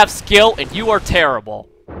 I have skill and you are terrible.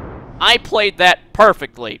 I played that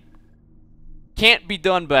perfectly. Can't be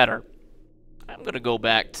done better. I'm gonna go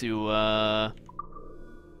back to, I'm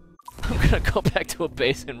gonna go back to a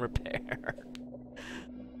base and repair.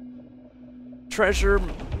 Treasure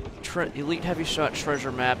Elite Heavy Shot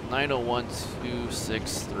Treasure Map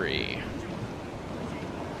 901263.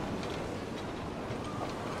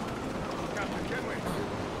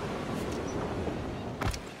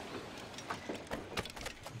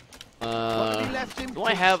 Do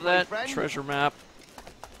I have that treasure map?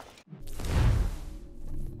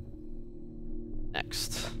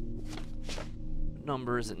 Next. What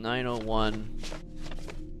number is it? 901.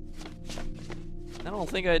 I don't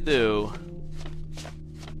think I do.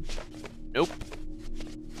 Nope.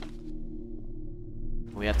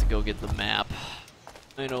 We have to go get the map.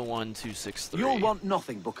 901263. You'll want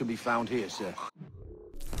nothing but can be found here, sir.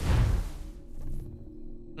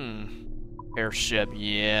 Airship,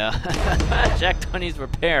 yeah. Jack Tunney's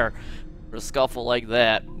repair for a scuffle like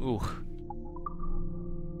that. Ooh.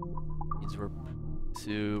 Needs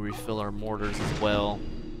to refill our mortars as well.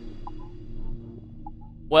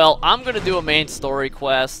 Well, I'm gonna do a main story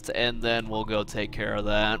quest, and then we'll go take care of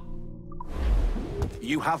that.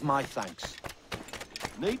 You have my thanks.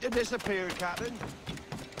 Need to disappear, Captain.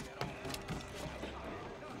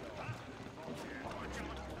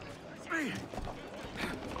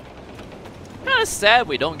 Kinda sad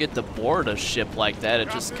we don't get to board a ship like that,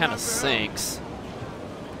 it just kinda sinks.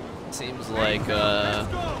 Seems like a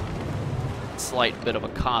slight bit of a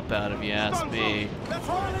cop-out if you ask me.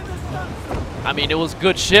 I mean, it was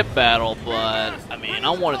good ship battle, but, I mean,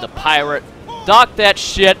 I wanted to pirate. Dock that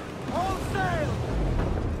shit!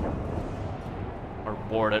 Or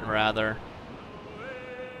board it, rather.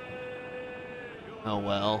 Oh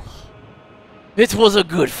well. It was a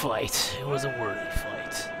good fight. It was a worthy fight.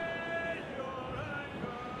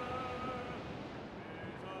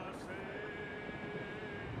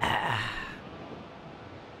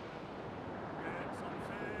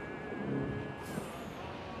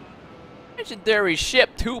 Legendary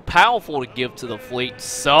ship, too powerful to give to the fleet,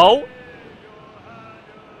 so?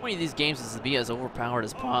 One of these games is to be as overpowered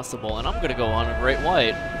as possible, and I'm gonna go on a Great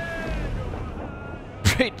White.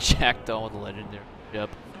 Great Jackdaw with a legendary ship.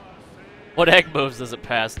 What egg moves does it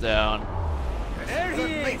pass down? There he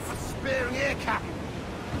is! Spearing air, Captain!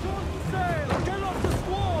 Get off the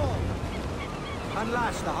squall!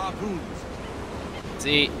 Unlash the harpoons.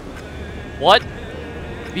 See, what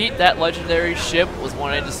beat that legendary ship was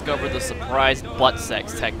when I discovered the surprise butt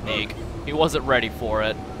sex technique. He wasn't ready for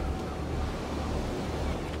it.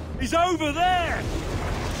 He's over there!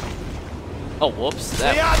 Oh, whoops. We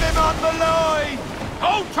have him on the line!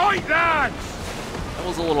 Hold tight, lads! That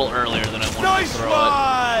was a little earlier than I wanted Nice to throw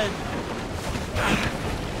one!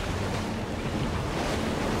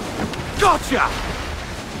 Gotcha!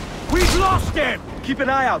 We've lost him! Keep an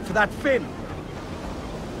eye out for that fin.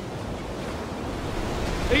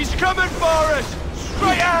 He's coming for us!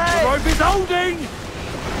 Straight ahead! The rope is holding!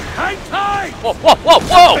 Hang tight! Whoa, whoa, whoa,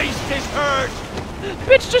 whoa! The beast is hurt!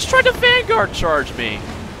 Bitch just tried to Vanguard charge me.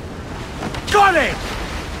 Got him!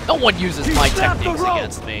 No one uses He my snapped the techniques rope.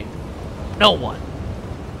 against me. No one.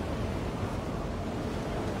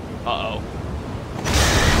 Uh-oh.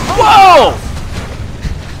 Whoa!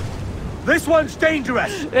 This one's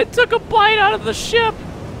dangerous! It took a bite out of the ship!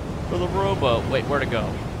 For the rowboat. Wait, where'd it go?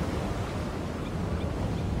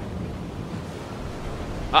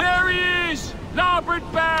 There he is! Larboard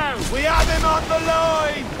bow! We have him on the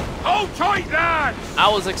line! Hold tight, lads! I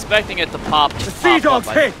was expecting it to pop. The sea dog's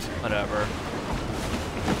hit! Whatever.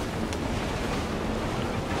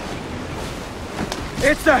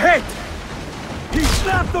 It's a hit! He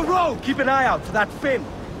snapped the rope! Keep an eye out for that fin.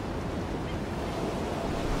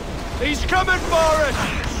 He's coming for us!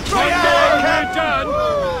 Straight ahead! Done!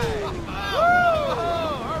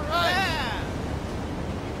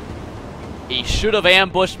 He should have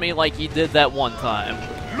ambushed me like he did that one time.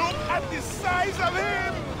 Look at the size of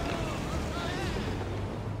him!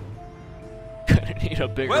 Gonna need a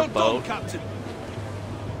bigger boat. Captain.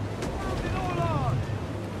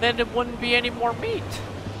 Then it wouldn't be any more meat.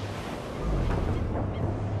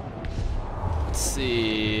 Let's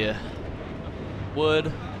see.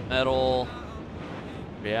 Wood, metal,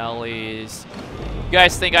 realities. You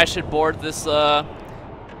guys think I should board this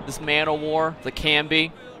this man o' war, the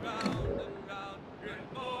Canby?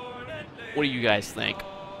 What do you guys think?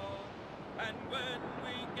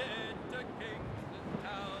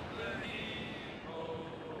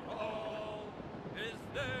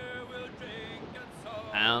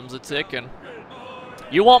 Time's a ticking.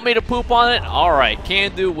 You want me to poop on it? Alright,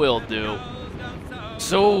 can do, will do.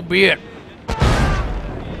 So be it.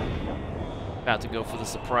 About to go for the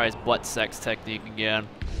surprise butt sex technique again.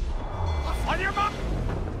 On your mark!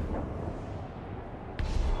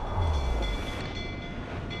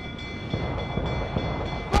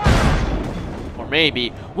 Or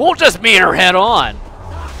maybe we'll just meet her head on.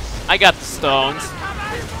 I got the stones.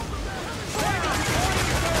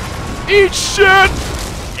 Eat shit!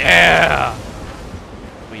 Yeah!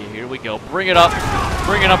 Here we go. Bring it up.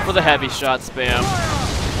 Bring it up for the heavy shot spam.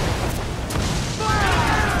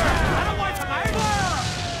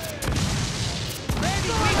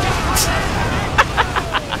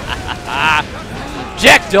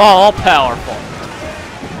 Jackdaw all powerful.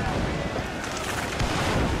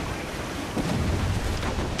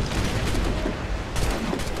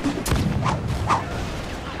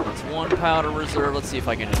 That's one powder reserve. Let's see if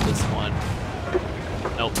I can hit this one.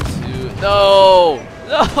 Nope. Two. No!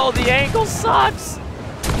 No, the angle sucks! I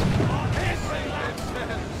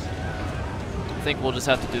think we'll just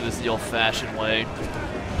have to do this the old-fashioned way.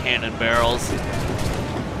 Cannon barrels.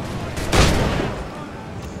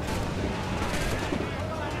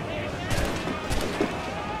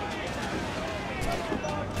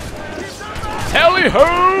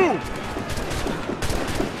 Tally-ho!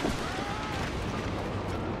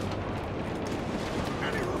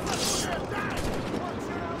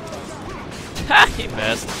 Ha! He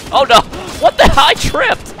missed. Oh no! What the hell? I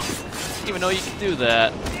tripped! Didn't even know you could do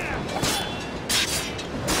that.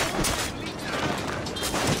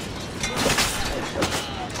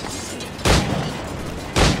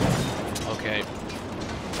 Okay.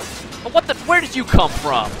 Oh, what the? Where did you come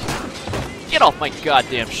from? Get off my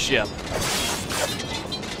goddamn ship.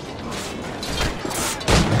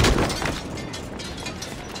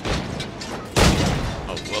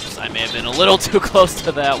 Oh, whoops. I may have been a little too close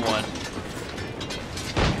to that one.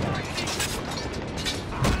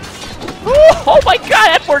 Oh my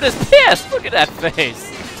god, Edward is pissed! Look at that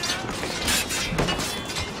face!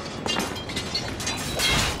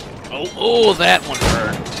 Oh, that one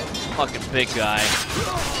hurt. Fucking big guy.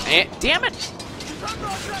 And, damn it!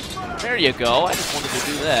 There you go, I just wanted to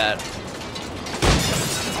do that.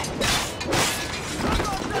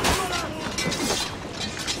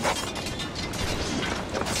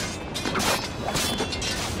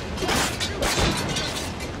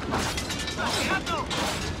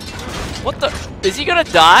 What the? Is he gonna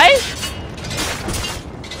die?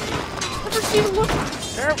 Never seen him look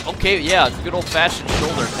terrible. Okay, yeah, it's a good old-fashioned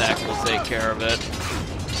shoulder attack will take care of it.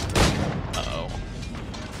 Uh-oh.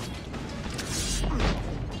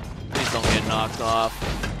 Please don't get knocked off.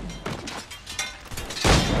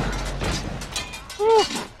 Whew.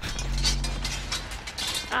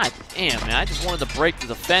 God damn, man, I just wanted to break the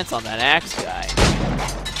defense on that axe guy.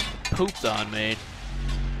 Pooped on me.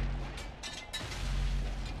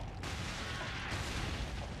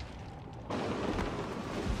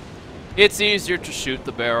 It's easier to shoot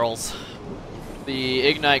the barrels. The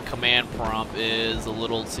Ignite command prompt is a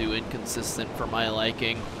little too inconsistent for my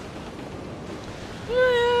liking.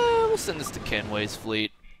 We'll send this to Kenway's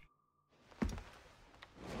fleet.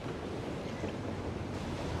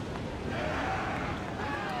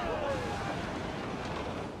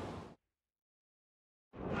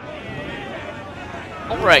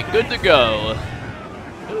 Alright, good to go.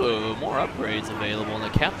 Ooh, more upgrades available in the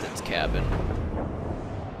captain's cabin.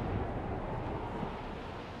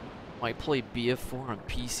 I play BF4 on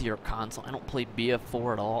PC or console. I don't play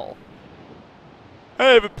BF4 at all. I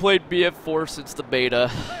haven't played BF4 since the beta.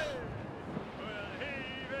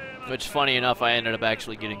 Which, funny enough, I ended up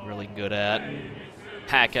actually getting really good at.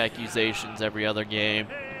 Hack accusations every other game.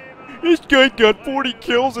 This guy got 40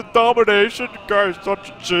 kills in domination. The guy's such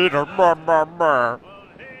a cheater.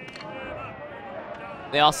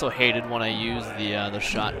 They also hated when I used the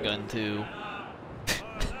shotgun too.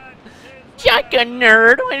 Shotgun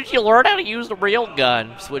nerd, why did you learn how to use the real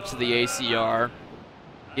gun? Switch to the ACR,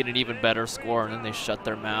 get an even better score, and then they shut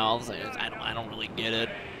their mouths. I don't really get it.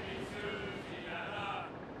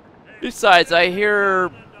 Besides, I hear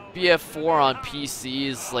BF4 on PC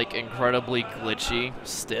is like incredibly glitchy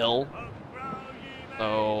still,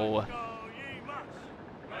 so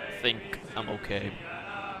I think I'm okay.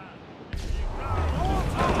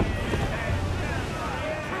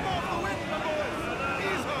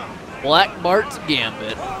 Black Mart's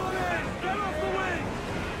Gambit.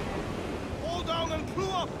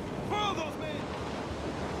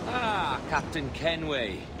 Ah, Captain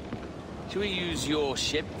Kenway. Should we use your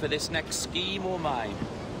ship for this next scheme or mine?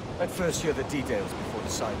 I'd first hear the details before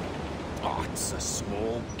deciding. Oh, it's a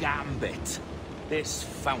small gambit. This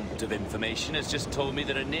fount of information has just told me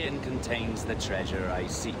that an inn contains the treasure I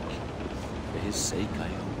seek. For his sake, I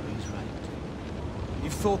hope he's right.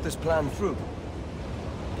 You've thought this plan through?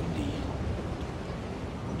 Indeed.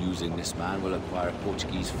 Using this man will acquire a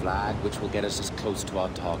Portuguese flag, which will get us as close to our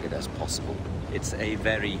target as possible. It's a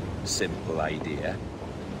very simple idea,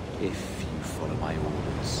 if you follow my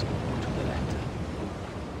orders to the letter.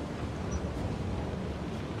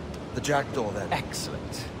 The jackdaw, then.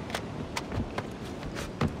 Excellent.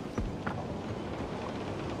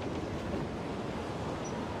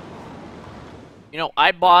 You know,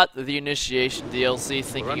 I bought the Initiation DLC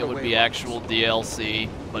thinking it would be actual DLC,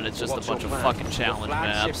 but it's just a bunch of fucking challenge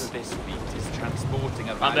maps. Of this feat is transporting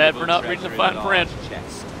a I'm bad for not reading the fine print.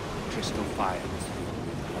 Chest. Crystal files.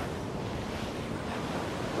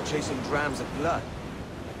 We're chasing drams of blood.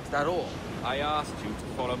 Is that all? I asked you to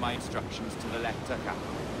follow my instructions to the letter, Captain,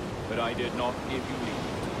 but I did not give you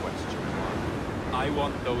leave to question one. I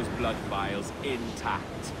want those blood vials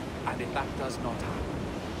intact, and if that does not happen,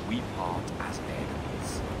 we part as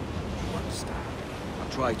enemies. You understand? I'll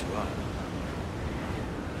try to,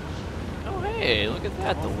 Oh hey, look at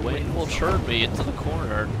that, the wind will churn me into the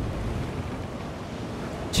corner.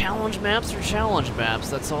 Challenge maps are challenge maps,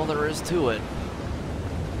 that's all there is to it.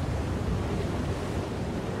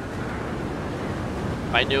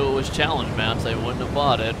 If I knew it was challenge maps, I wouldn't have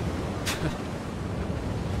bought it.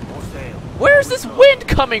 Where's this wind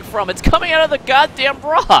coming from? It's coming out of the goddamn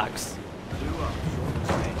rocks!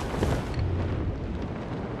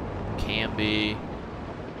 Can be.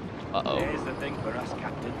 Uh-oh. There's the thing for us,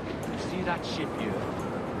 Captain. You see that ship here?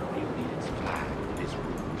 We'll need its flag for this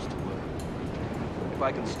ruse to work. If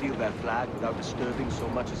I can steal that flag without disturbing so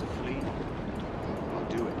much as a flea, I'll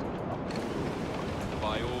do it.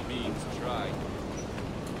 By all means, try.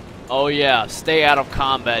 Oh yeah, stay out of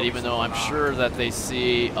combat, even though I'm sure that they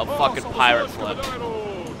see a fucking pirate flip.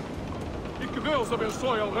 E que Deus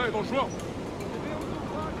abençoe ao rei Dom João.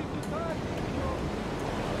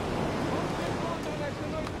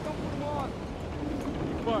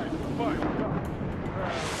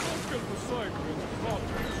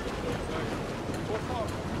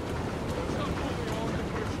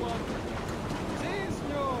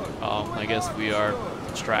 Oh, I guess we are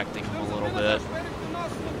distracting him a little bit.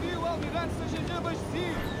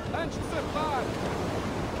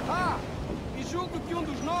 E julgo que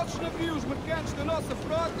dos nossos navios mercantes da nossa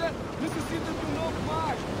frota necessita de novo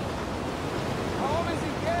mastro. Há homens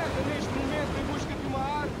em guerra neste momento em busca de uma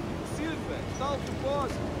arma que sirva de tal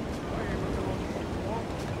propósito.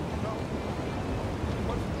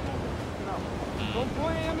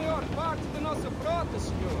 Compõem a maior parte da nossa frota,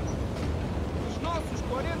 senhor. Os nossos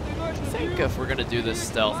 42 navios. I think if we're gonna do this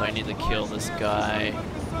stealth, I need to kill this guy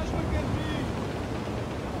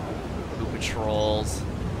who patrols.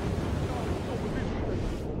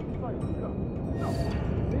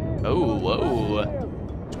 Oh, whoa.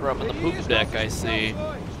 Scrubbing the poop deck, I see.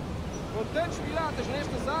 Com tantos piratas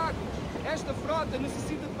nestas águas, esta frota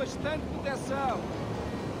necessita de bastante proteção.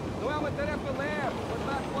 Não é uma tarefa leve,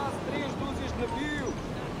 guardar quase 3 dúzias de navios.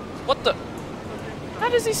 What the? How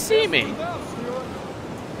does he see me? Perdão, senhor,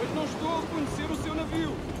 mas não estou a reconhecer o seu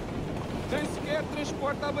navio. Nem sequer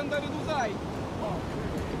transporta a bandeira do rei.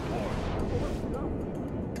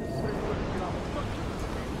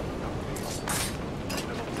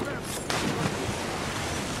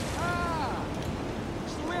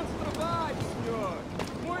 Excelente trabalho, senhor.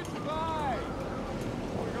 Muito bem.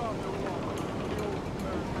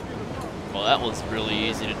 Well, that was really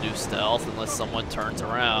easy to do stealth unless someone turns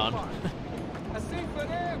around. Assim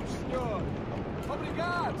faremos, senhor.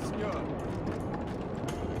 Obrigado, senhor.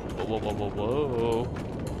 Whoa, whoa, whoa, whoa, whoa.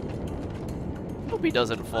 Hope he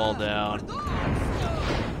doesn't fall down.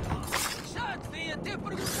 Já devia ter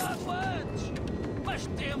perguntado antes. Mas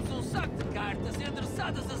temos saco de cartas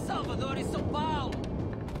endereçadas a Salvador e São Paulo.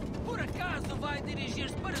 Por acaso vai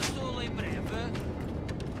dirigir-se para Sul em breve?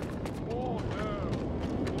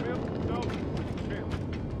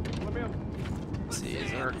 Let's see,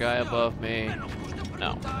 is there a guy above me?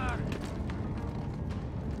 No.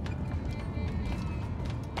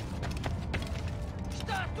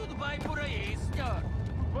 Está tudo bem por aí, senhor?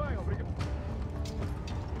 Bem, obrigado.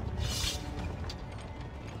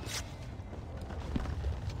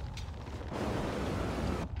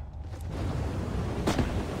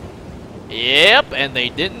 Yep, and they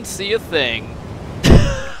didn't see a thing.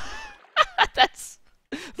 That's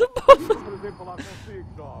the both. Prazer falar consigo,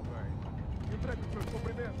 jovem. Entregue os meus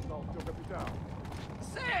cumprimentos ao seu capitão.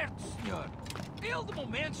 Certo, senhor. Ele de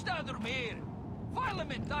momento está a dormir. Vai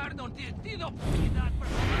lamentar não ter tido a oportunidade para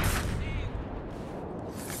falar consigo.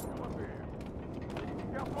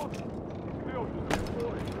 Até a próxima. Deus nos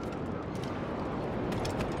abençoe.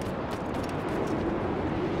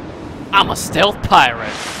 I'm a stealth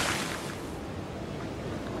pirate.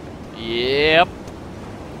 Yep.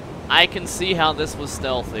 I can see how this was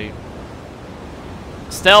stealthy.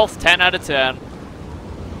 Stealth, 10 out of 10.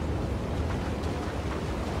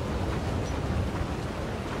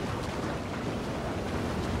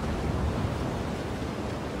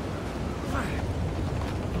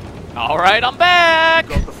 Alright, I'm back!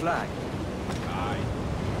 Got the flag. Aye,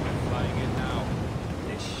 we're flying in now.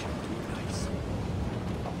 This should be nice.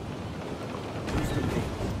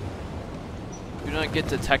 Do not get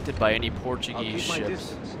detected by any I'll Portuguese keep my ships.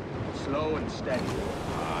 distance. Slow and steady.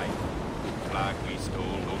 Aye. The flag we stole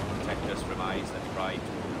will protect us from eyes that pry too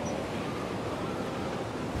long.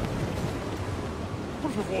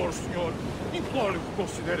 Por favor, senhor. Imploro que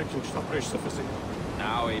considere aquilo que está prestes a fazer.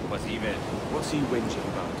 Now it was even. What's he whinging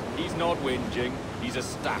about? He's not whinging, he's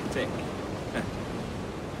ecstatic.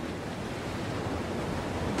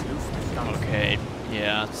 Okay,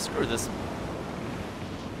 yeah, screw this.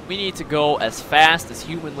 We need to go as fast as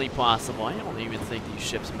humanly possible. I don't even think these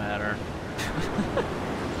ships matter.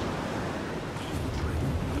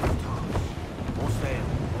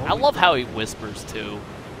 I love how he whispers too.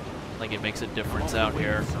 Like it makes a difference out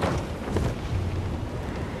here.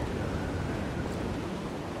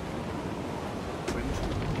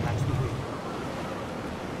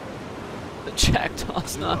 The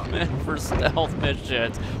Jackdaw's not meant for stealth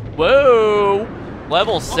missions. Whoa!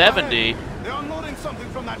 Level 70. They're unloading something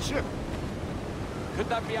from that ship. Could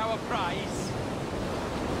that be our prize?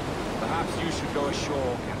 Perhaps you should go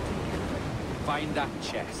ashore, Captain. Find that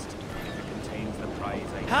chest. If it contains the prize.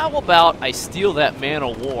 How about I steal that man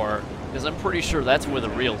of war? Because I'm pretty sure that's where the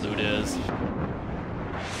real loot is.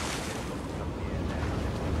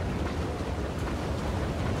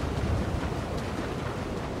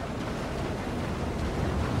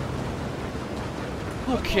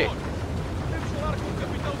 Okay.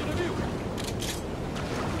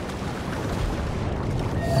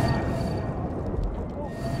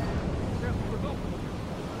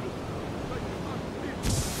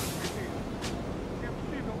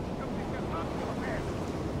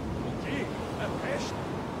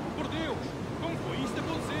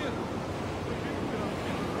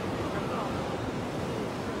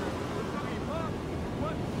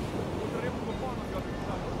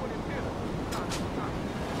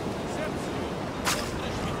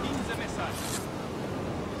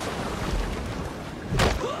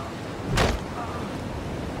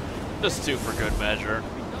 Just two for good measure.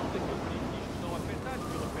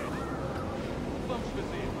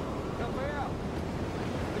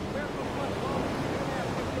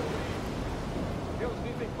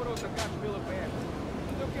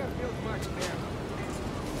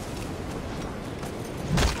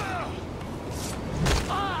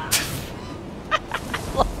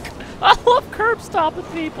 Look, I love curb stopping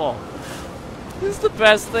people. This is the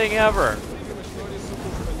best thing ever.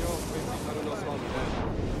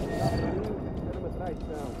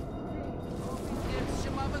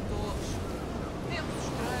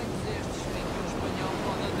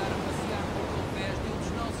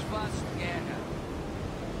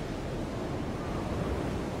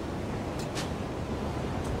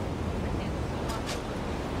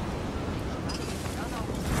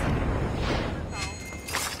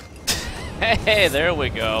 Hey, there we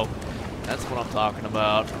go. That's what I'm talking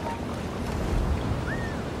about.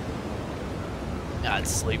 God,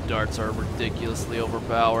 sleep darts are ridiculously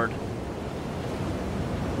overpowered.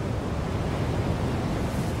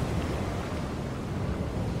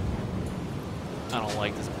 I don't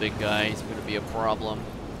like this big guy. He's gonna be a problem.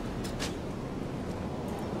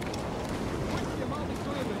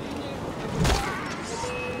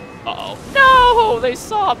 Uh-oh. No! They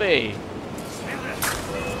saw me!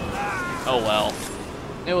 Oh well.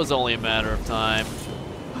 It was only a matter of time.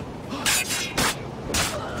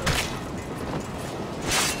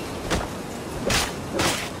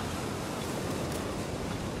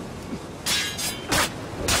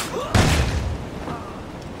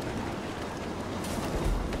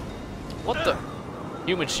 What the?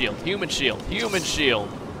 Human shield, human shield, human shield.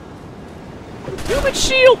 Human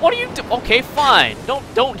shield! What are you do? Okay, fine.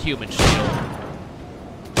 Don't human shield.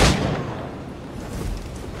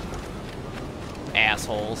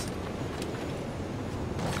 Assholes.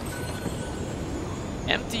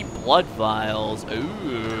 Empty blood vials.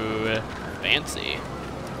 Ooh, fancy.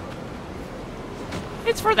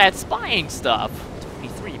 It's for that spying stuff.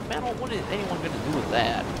 23 metal. What is anyone gonna do with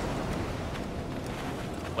that?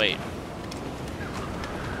 Wait.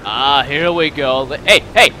 Ah, here we go. Hey,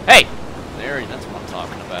 hey, hey! There, that's what I'm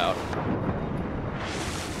talking about.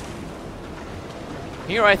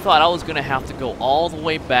 Here I thought I was gonna have to go all the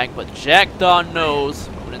way back, but Jackdaw knows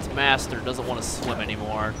when its master doesn't want to swim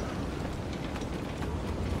anymore.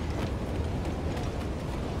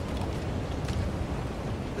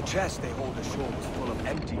 The chest they hold ashore was full of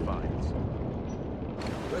empty vials.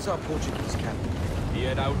 Where's our Portuguese captain? He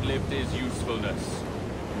had outlived his usefulness.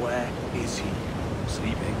 Where is he?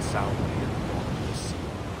 Sleeping soundly in the bottom of the sea.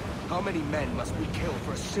 How many men must we kill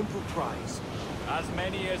for a simple prize? As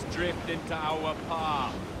many as drift into our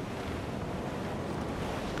path.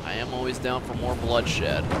 I am always down for more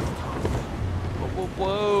bloodshed. Whoa, whoa,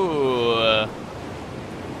 whoa.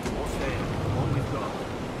 What's there? What we've got?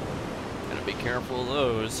 Gotta be careful of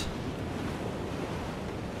those.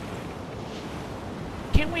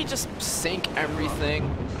 Can't we just sink everything?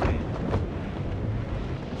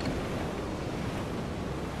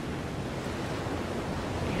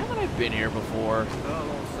 Haven't I been here before?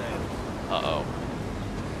 Uh-oh.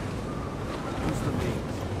 Use the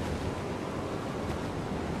means.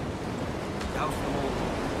 Douse them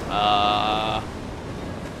all.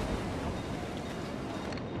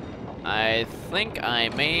 I think I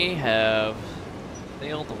may have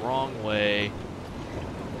sailed the wrong way.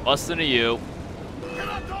 Busting to you.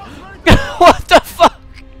 What the fuck?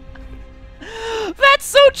 That's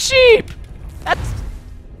so cheap! That's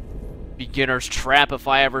beginner's trap if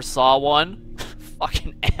I ever saw one.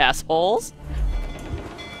 Fucking assholes.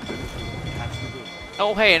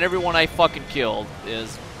 Oh hey, and everyone I fucking killed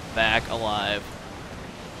is back alive.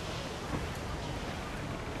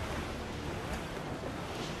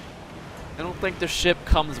 I don't think the ship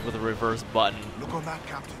comes with a reverse button. Look on that,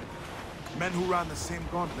 Captain. Men who ran the same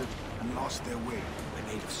gauntlet and lost their way. We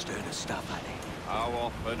need sterner stuff, I think. How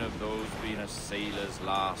often have those been a sailor's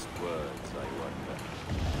last words, I wonder?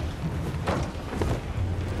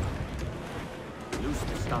 Loose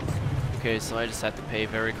the stunts. Okay, so I just have to pay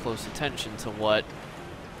very close attention to what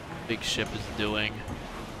big ship is doing.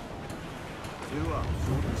 Clew up,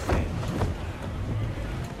 sword and sail.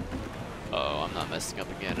 Oh, I'm not messing up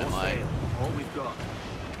again, am I? Sail. All we've got.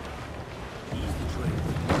 Ease the train.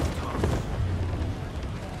 Use tongues.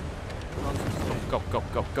 Run some sail. Go, go,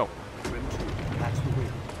 go, go. Trim to. Catch the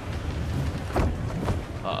wind.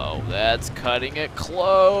 Uh-oh, that's cutting it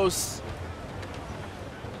close.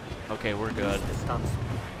 Okay, we're good. Loose the stunts.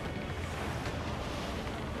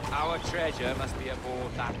 Our treasure must be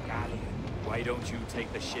aboard that galleon. Why don't you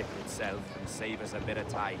take the ship itself and save us a bit of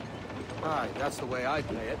time? Aye, that's the way I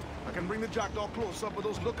play it. I can bring the jackdaw close up, but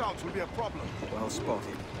those lookouts will be a problem. Well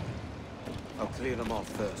spotted. I'll clear them off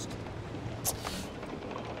first.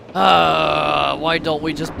 Why don't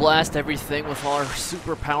we just blast everything with our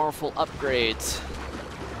super powerful upgrades?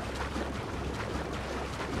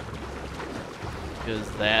 Because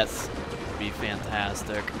that's be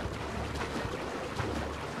fantastic.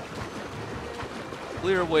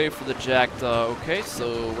 Clear way for the jackdaw. Okay,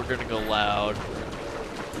 so we're gonna go loud.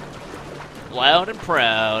 Loud and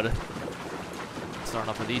proud. Starting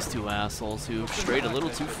off with these two assholes who strayed a little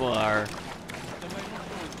too far.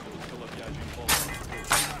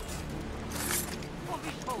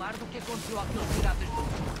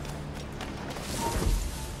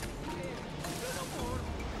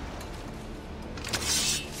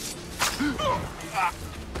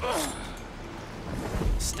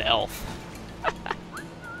 Stealth.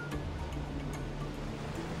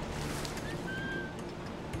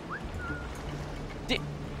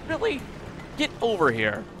 Really? Get over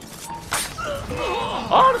here.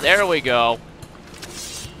 Oh, there we go.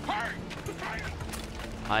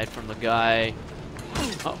 Hide from the guy.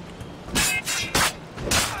 Oh.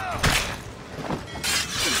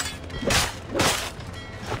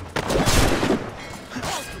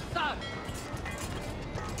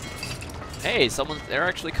 Hey, they're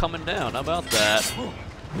actually coming down. How about that?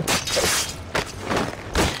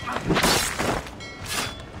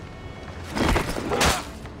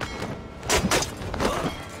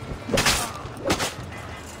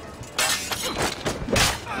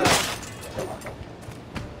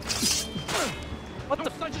 What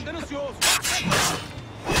the?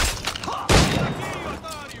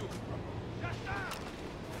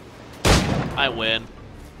 I win.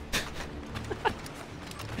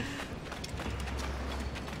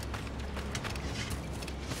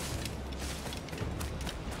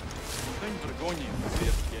 Tenho vergonha em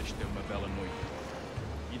dizer que esta é uma bela noite.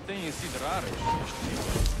 E têm sido raras neste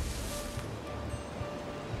livro.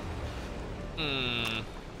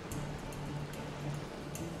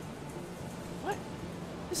 What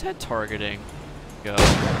is head targeting? Go.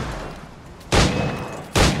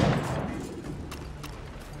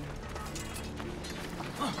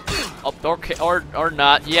 Oh, okay, or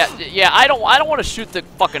not. Yeah. I don't want to shoot the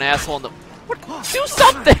fucking asshole in the. What? Do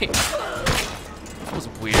something. That was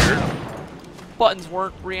weird. Buttons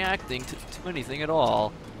weren't reacting to anything at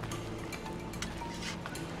all.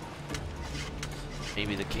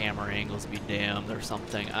 Maybe the camera angles be damned or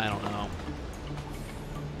something. I don't know.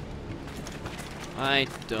 I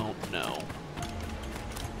don't know.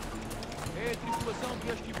 É a tripulação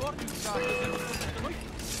que este bordo está fazendo esta noite?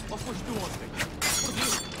 Ou foste tu ontem? Por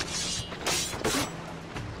Deus!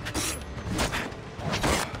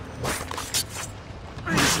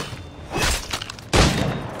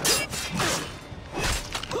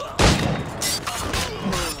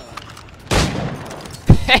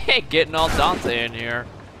 Hey, getting all Dante in here.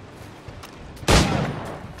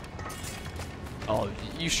 Oh,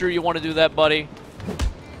 you sure you want to do that, buddy?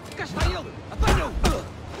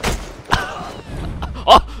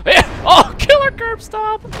 Oh, yeah. Oh, killer curb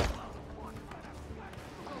stop!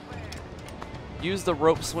 Use the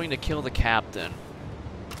rope swing to kill the captain.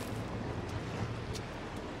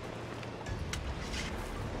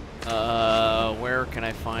 Where can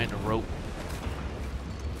I find a rope?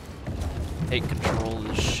 Take control of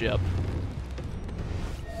the ship.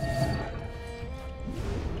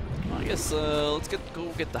 I guess, let's go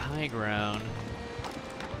get the high ground.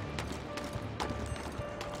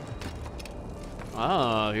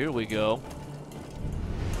 Ah, here we go.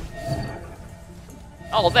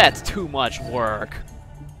 Oh, that's too much work.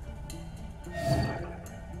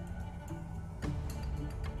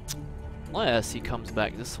 Unless he comes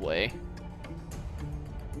back this way.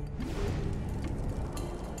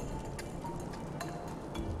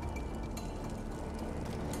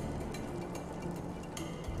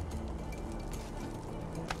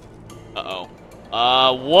 Uh-oh.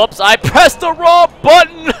 Whoops, I pressed the wrong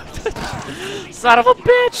button! Son of a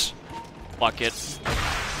bitch! Fuck it.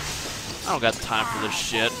 I don't got time for this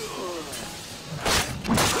shit.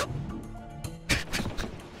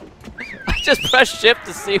 I just pressed shift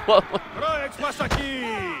to see what...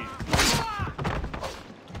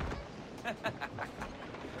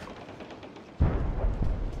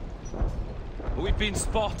 We've been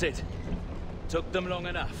spotted. Took them long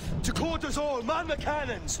enough. To quarters all, man the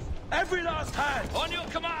cannons! Every last hand! On your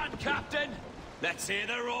command, Captain! Let's hear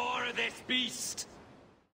the roar of this beast!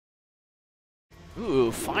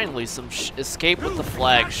 Ooh, finally some escape with the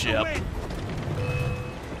flagship.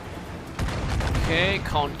 Okay,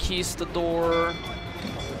 conquistador.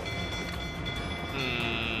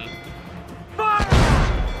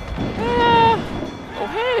 Oh,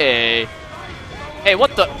 hey! Hey,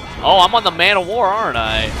 what the? Oh, I'm on the Man of War, aren't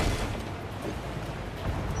I?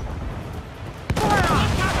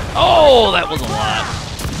 Oh, that was a lot.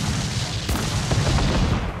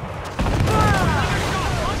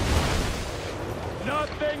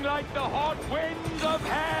 Nothing like the hot winds of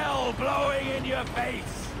hell blowing in your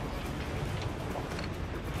face!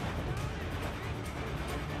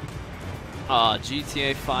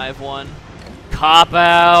 GTA 5-1. Cop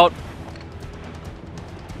out!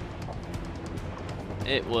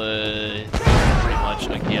 It was pretty much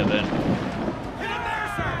a given.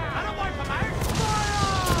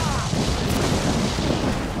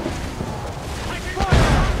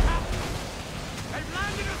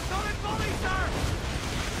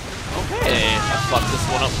 Okay, I fucked this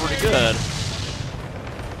one up pretty good.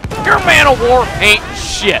 Your Man of War ain't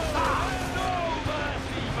shit.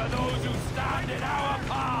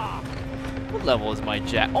 What level is my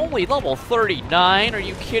jack? Only level 39? Are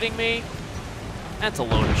you kidding me? That's a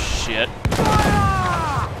load of shit.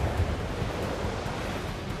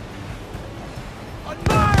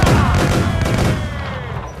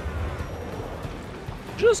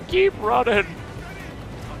 Just keep running.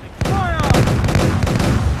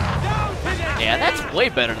 Yeah, that's way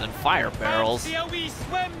better than fire barrels. Enemy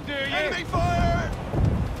fire!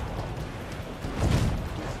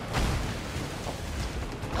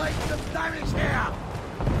 Take some damage here!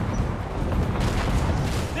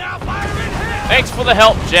 Now fire in here! Thanks for the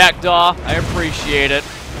help, Jackdaw. I appreciate it.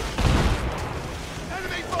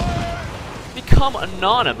 Enemy fire! Become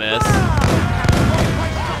anonymous.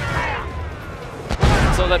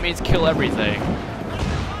 So that means kill everything.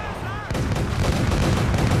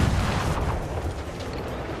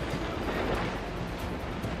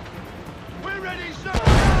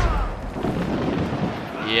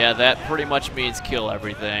 Yeah, that pretty much means kill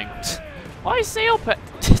everything. Why sail pet?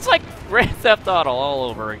 It's like Grand Theft Auto all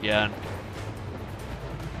over again.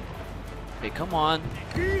 Hey, come on.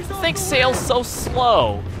 This thing sails so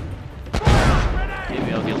slow.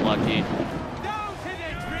 Maybe I'll get lucky.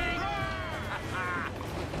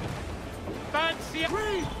 Fancy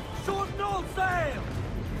green! Short all sail!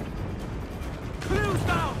 Cruise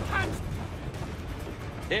down!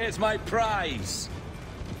 Here's my prize!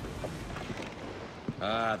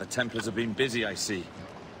 Ah, the Templars have been busy, I see.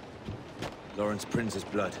 Lawrence Prince's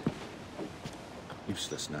blood.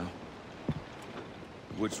 Useless now.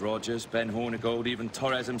 Woods Rogers, Ben Hornigold, even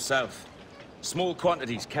Torres himself. Small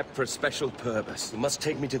quantities kept for a special purpose. You must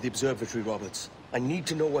take me to the observatory, Roberts. I need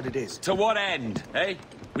to know what it is. To what end, eh?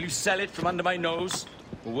 Will you sell it from under my nose?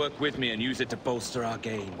 Or work with me and use it to bolster our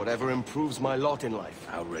game? Whatever improves my lot in life.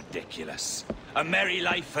 How ridiculous. A merry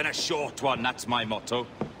life and a short one, that's my motto.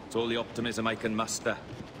 It's all the optimism I can muster.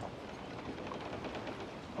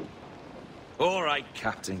 All right,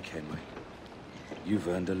 Captain Kenway. You've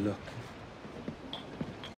earned a look.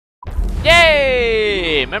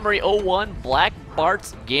 Yay! Memory 01, Black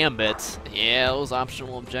Bart's Gambit. Yeah, those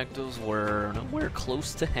optional objectives were nowhere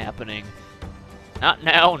close to happening. Not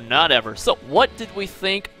now, not ever. So, what did we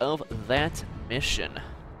think of that mission?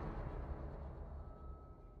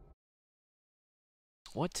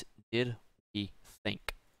 What did we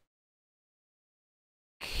think?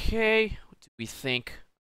 Okay, what did we think?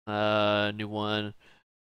 New one.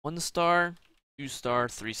 1 star, 2 star,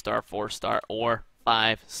 3 star, 4 star, or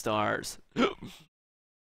 5 stars.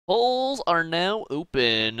 Polls are now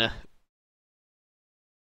open.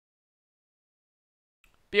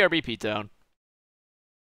 BRB P-Town.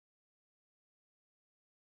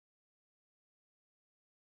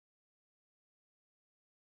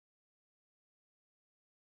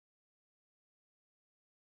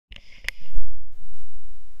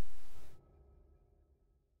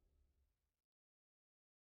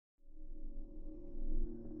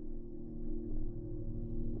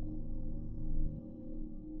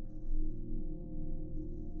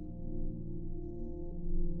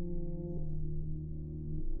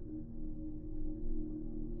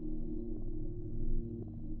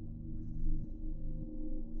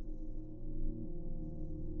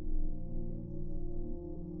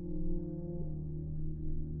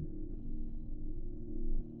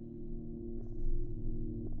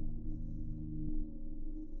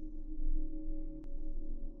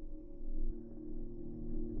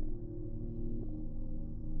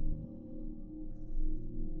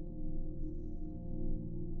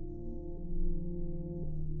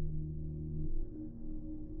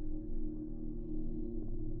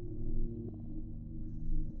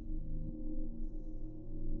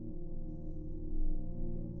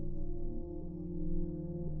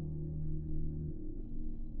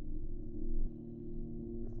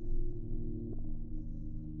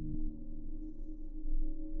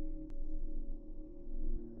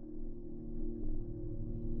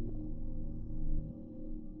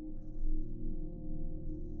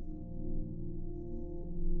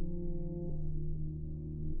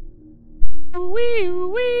 Wee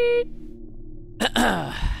wee.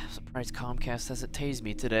 Surprised Comcast hasn't tased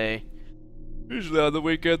me today. Usually on the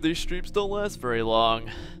weekend these streams don't last very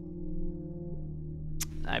long.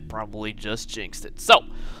 I probably just jinxed it. So,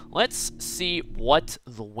 let's see what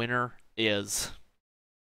the winner is.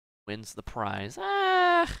 Wins the prize.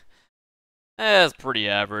 That's pretty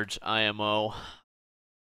average IMO.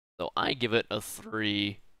 So I give it a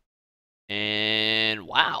 3. And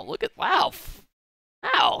wow, look at wow.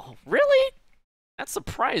 Wow, really? That's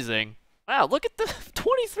surprising. Wow, look at the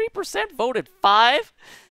 23% voted 5.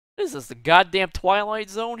 What is this, the goddamn Twilight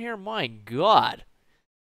Zone here? My god.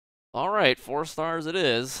 Alright, 4 stars it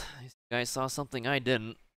is. These guys saw something I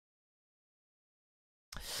didn't.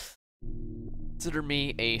 Consider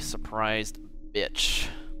me a surprised bitch.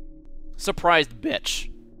 Surprised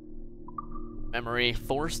bitch. Memory,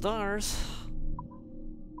 4 stars.